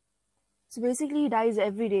 So basically, he dies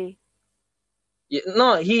every day.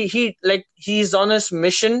 No, he like he's on his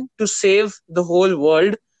mission to save the whole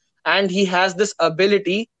world, and he has this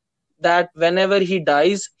ability that whenever he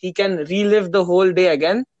dies he can relive the whole day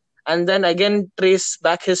again and then again trace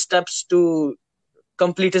back his steps to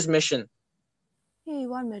complete his mission. Hey,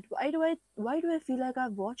 1 minute. Why do I feel like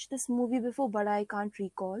I've watched this movie before, but I can't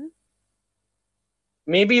recall?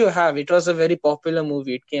 Maybe you have. It was a very popular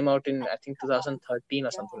movie. It came out in, I think, Oh, 2013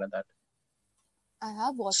 or yeah. something like that. I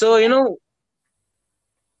have watched So it.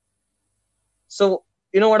 so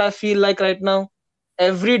you know what I feel like right now?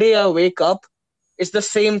 Every day I wake up, it's the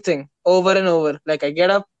same thing over and over. Like, I get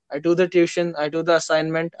up, I do the tuition, I do the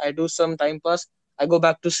assignment, I do some time pass, I go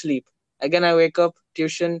back to sleep. Again I wake up,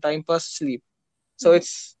 tuition, time pass, sleep. So Mhm.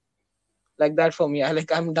 it's like that for me.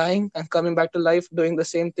 I'm dying, I'm coming back to life, doing the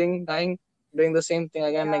same thing, dying, doing the same thing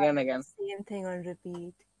again and Yeah, again and it's again. the same thing on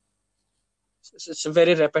repeat. It's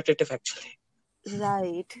very repetitive actually.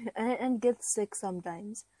 Right. And get sick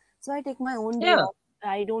sometimes. So I take my own day Yeah. off.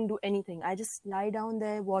 I don't do anything. I just lie down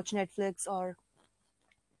there, watch Netflix, or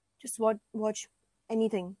just watch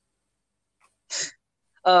anything.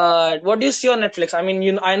 What do you see on Netflix? I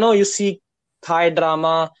mean, I know you see Thai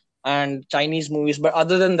drama and Chinese movies, but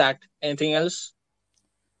other than that, anything else?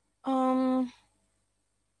 Um,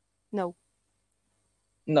 no.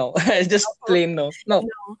 No. It's just plain no. No.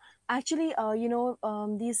 No. Actually,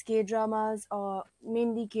 these K dramas,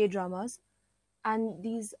 mainly K dramas, and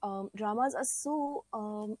these dramas are so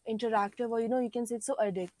interactive, or you can say it's so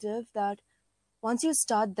addictive that once you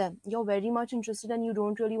start them, you're very much interested and you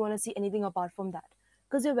don't really want to see anything apart from that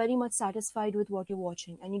because you're very much satisfied with what you're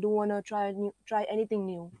watching and you don't want to try anything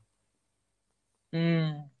new.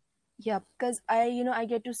 Mm. Yeah, because I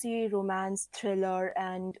get to see romance, thriller,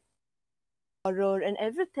 and horror and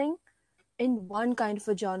everything in one kind of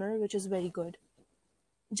a genre, which is very good.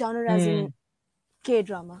 Genre as in Mm. K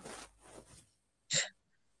drama.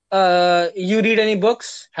 You read any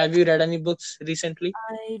books? Have you read any books recently?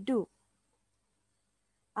 I do.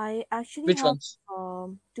 I actually Which have ones?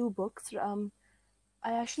 two books.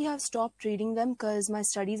 I actually have stopped reading them because my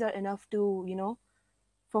studies are enough to,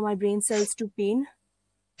 for my brain cells to pain.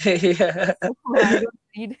 Yeah. So I don't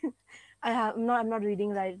read. I'm not reading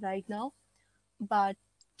right now. But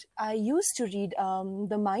I used to read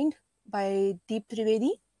The Mind by Deep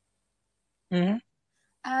Trivedi. Mm-hmm.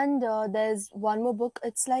 And there's one more book.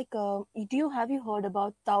 It's like, have you heard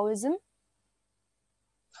about Taoism?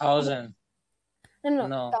 Thousand. No, no, no,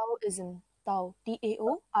 No. Taoism. Tao,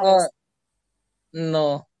 Taois. Uh,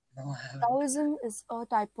 no. No, I haven't. Taoism is a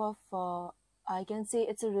type of, I can say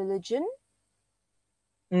it's a religion.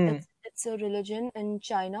 Mm. It's a religion in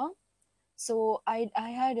China. So I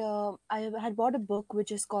had bought a book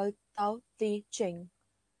which is called Tao Te Ching.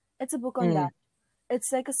 It's a book on Mm. that.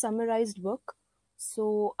 It's like a summarized book.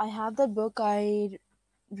 So I have that book. I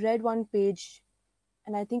read one page,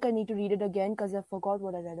 and I think I need to read it again because I forgot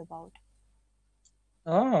what I read about.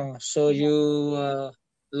 Oh, so Yeah. you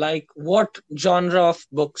like what genre of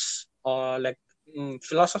books? Or like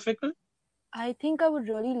philosophical? I think I would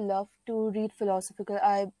really love to read philosophical.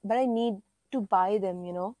 But I need to buy them.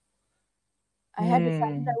 I had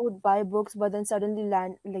decided Hmm. I would buy books, but then suddenly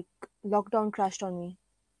lockdown crashed on me,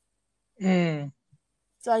 Hmm.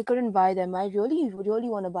 so I couldn't buy them. I really, really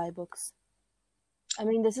want to buy books. I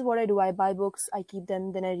mean, this is what I do. I buy books, I keep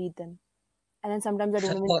them, then I read them, and then sometimes I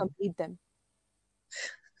don't even complete them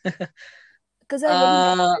because I really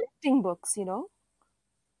love uh, collecting books.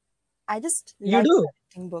 I just you like do?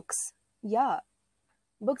 collecting books. Yeah,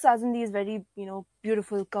 books as in these very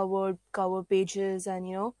beautiful cover pages,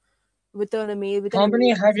 and with an How many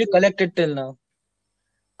amazing have you story. collected till now?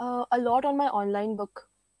 A lot on my online book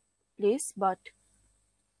place, but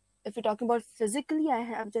if you're talking about physically,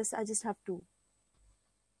 I just have two.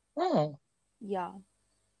 Oh, Yeah.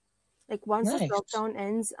 Like once this Nice. lockdown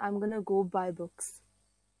ends, I'm gonna go buy books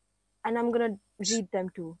and I'm gonna read them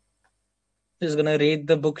too. He's gonna raid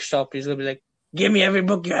the bookshop. He's gonna be like, "Give me every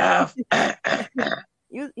book you have."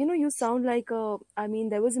 You sound like a. I mean,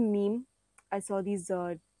 there was a meme I saw these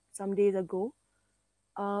some days ago.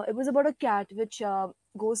 It was about a cat which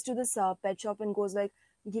goes to this pet shop and goes like,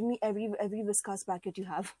 "Give me every Whiskas packet you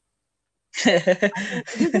have." I mean,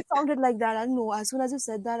 you just sounded like that. I don't know. As soon as you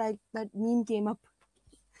said that, I that meme came up.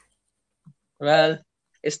 Well,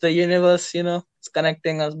 it's the universe, it's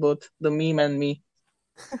connecting us both, the meme and me.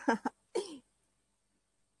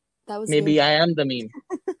 That was very. Maybe I am the meme.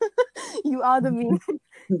 You are the meme.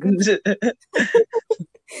 Good.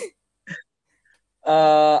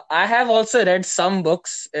 I have also read some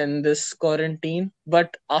books in this quarantine,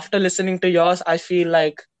 but after listening to yours, I feel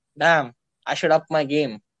like, damn, I should up my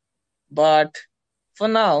game. But for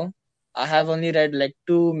now, I have only read like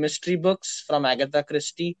two mystery books from Agatha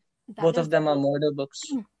Christie. That Both of is them are good. murder books.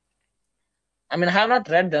 I mean, I have not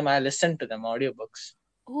read them, I listened to them, audiobooks.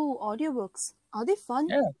 Oh, audiobooks. Are they fun?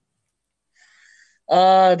 Yeah.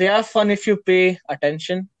 They are fun if you pay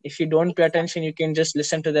attention. If you don't pay attention, you can just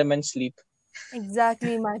listen to them and sleep.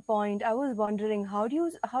 Exactly my point. I was wondering how do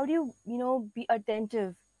you be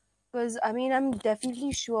attentive? Because I mean I'm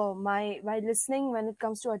definitely sure my listening when it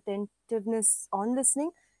comes to attentiveness on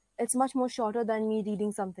listening, it's much more shorter than me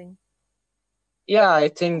reading something. Yeah, I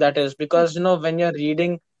think that is because when you're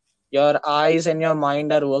reading, your eyes and your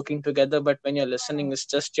mind are working together, but when you're listening, it's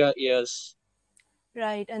just your ears.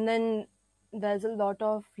 Right. And then there's a lot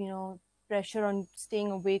of, pressure on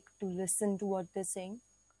staying awake to listen to what they're saying.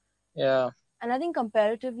 Yeah. And I think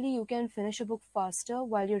comparatively you can finish a book faster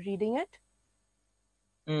while you're reading it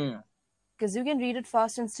Hmm. because you can read it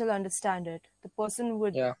fast and still understand it. The person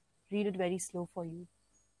would Yeah. read it very slow for you.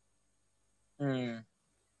 Hmm.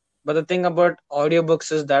 But the thing about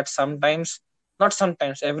audiobooks is that sometimes, not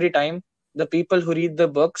sometimes, every time, the people who read the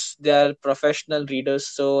books, they are professional readers,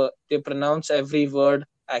 so they pronounce every word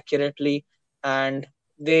accurately, and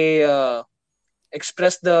they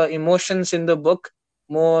express the emotions in the book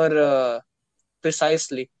more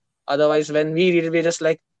precisely. Otherwise, when we read, we're just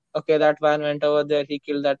like, okay, that man went over there, he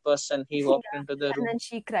killed that person, he walked into the And room, then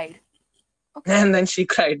she cried. Okay. and then she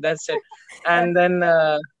cried. That's it. That's And then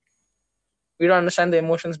we don't understand the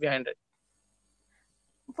emotions behind it.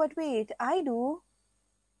 But wait, I do.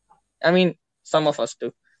 I mean, some of us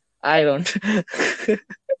do. I don't.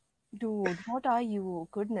 Dude, what are you?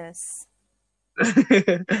 Goodness.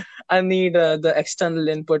 I need the external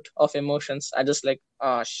input of emotions. I just like,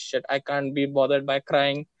 oh shit, I can't be bothered by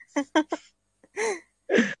crying.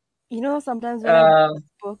 Sometimes when I read Uh,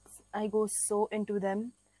 these books, I go so into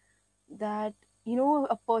them that,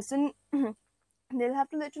 a person, they'll have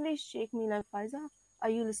to literally shake me like, Faizah, are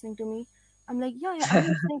you listening to me? I'm like, yeah, yeah, I'm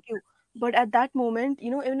listening to you. But at that moment,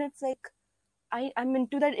 even it's like, I'm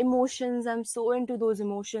into that emotions, I'm so into those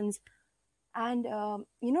emotions. And,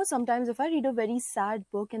 sometimes if I read a very sad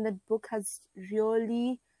book and that book has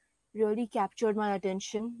really, really captured my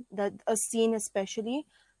attention, that a scene especially,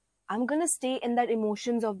 I'm gonna stay in that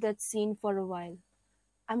emotions of that scene for a while.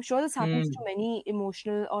 I'm sure this happens to hmm. many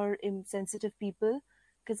emotional or sensitive people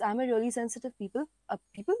because I'm a really sensitive people.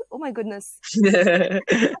 Oh my goodness, person.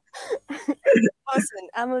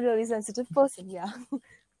 I'm a really sensitive person. Yeah.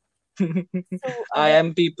 So I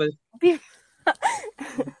am people. pe-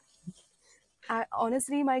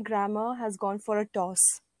 honestly, my grammar has gone for a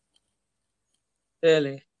toss.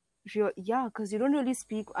 Really. Yeah, because you don't really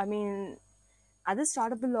speak. I mean, at the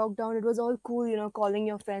start of the lockdown, it was all cool, calling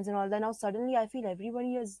your friends and all that. Now suddenly, I feel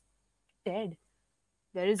everybody is dead.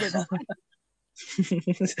 Where is everyone?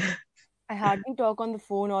 I hardly talk on the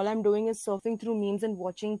phone. All I'm doing is surfing through memes and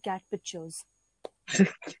watching cat pictures.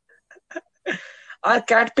 Are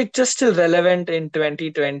cat pictures still relevant in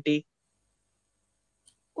 2020?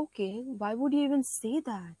 Okay, why would you even say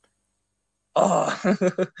that? Oh,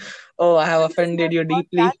 oh, I have Goodness, my offended you God, cat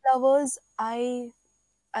deeply. lovers,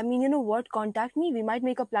 I mean, you know what? Contact me. We might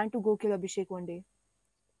make a plan to go kill Abhishek one day.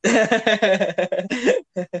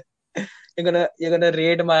 You're gonna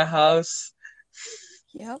raid my house.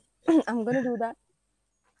 Yeah, I'm gonna do that.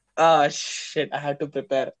 Ah shit, I had to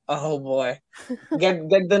prepare. Oh boy. Get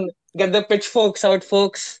the pitchforks out,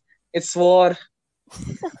 folks. It's war.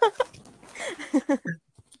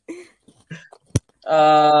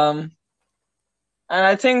 Um and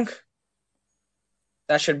I think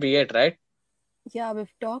that should be it, right? Yeah,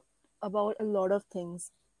 we've talked about a lot of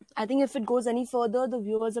things. I think if it goes any further, the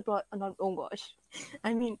viewers are not. Oh gosh,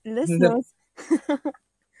 I mean listeners.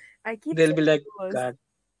 I keep They'll be saying like, viewers. God.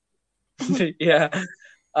 Yeah.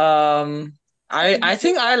 Um I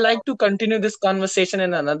think I like to continue this conversation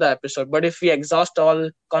in another episode. But if we exhaust all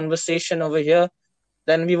conversation over here,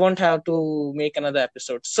 then we won't have to make another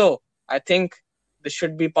episode. So I think this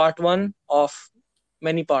should be part one of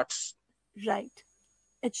many parts. Right.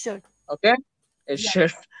 It should. Okay, it Yeah.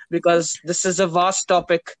 should because this is a vast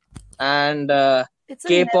topic, and It's a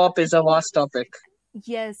K-pop is a never-ending. vast topic.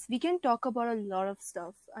 Yes, we can talk about a lot of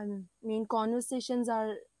stuff. I mean, conversations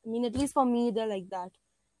are. I mean, at least for me, they're like that.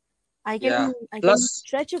 I Yeah. can I can Plus,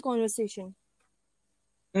 stretch a conversation.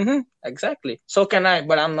 exactly. So can I,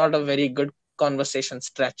 but I'm not a very good conversation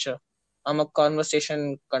stretcher. I'm a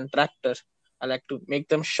conversation contractor. I like to make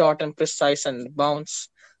them short and precise and bounce.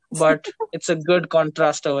 But it's a good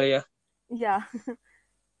contrast over here. Yeah.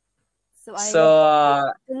 So I So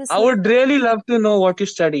hope the I listeners. would really love to know what you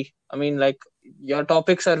study. I mean, like your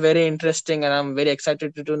topics are very interesting, and I'm very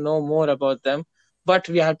excited to know more about them. But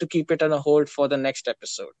we have to keep it on a hold for the next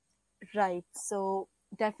episode. Right. So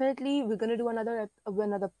definitely we're gonna do another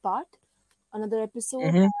part, another episode,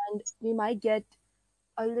 Mm-hmm. and we might get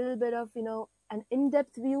a little bit of an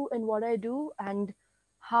in-depth view in what I do and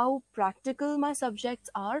how practical my subjects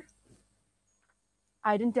are.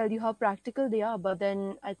 I didn't tell you how practical they are, but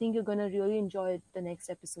then I think you're gonna really enjoy the next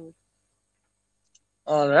episode.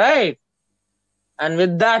 All right. And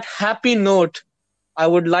with that happy note, I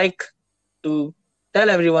would like to tell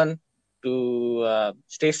everyone to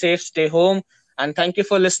stay safe, stay home, and thank you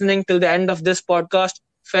for listening till the end of this podcast.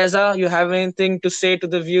 Feza, you have anything to say to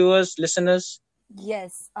the viewers, listeners?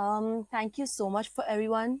 Yes. Thank you so much for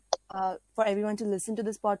everyone to listen to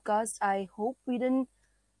this podcast. I hope we didn't,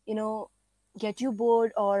 you know, get you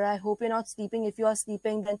bored, or I hope you're not sleeping. If you are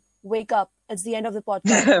sleeping, then wake up. It's the end of the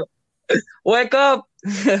podcast. Wake up!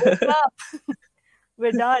 Wake up.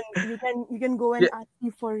 We're done. You can go and Yeah. ask me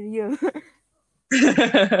for real.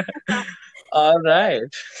 All right.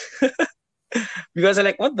 Because I'm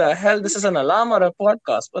like, what the hell? This is an alarm or a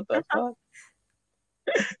podcast? What the fuck?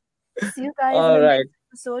 See you guys in All the right. next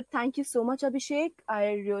episode. Thank you so much, Abhishek.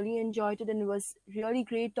 I really enjoyed it and it was really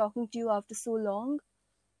great talking to you after so long.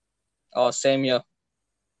 Oh, same here.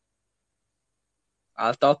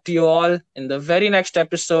 I'll talk to you all in the very next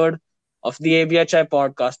episode of the ABHI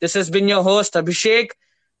podcast. This has been your host, Abhishek,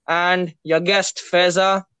 and your guest,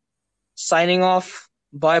 Feza, signing off.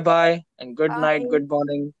 Bye bye, and good night, Bye. good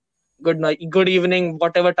morning, good night, good evening,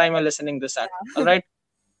 whatever time you're listening this at. All right.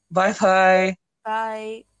 Bye bye.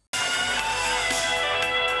 Bye.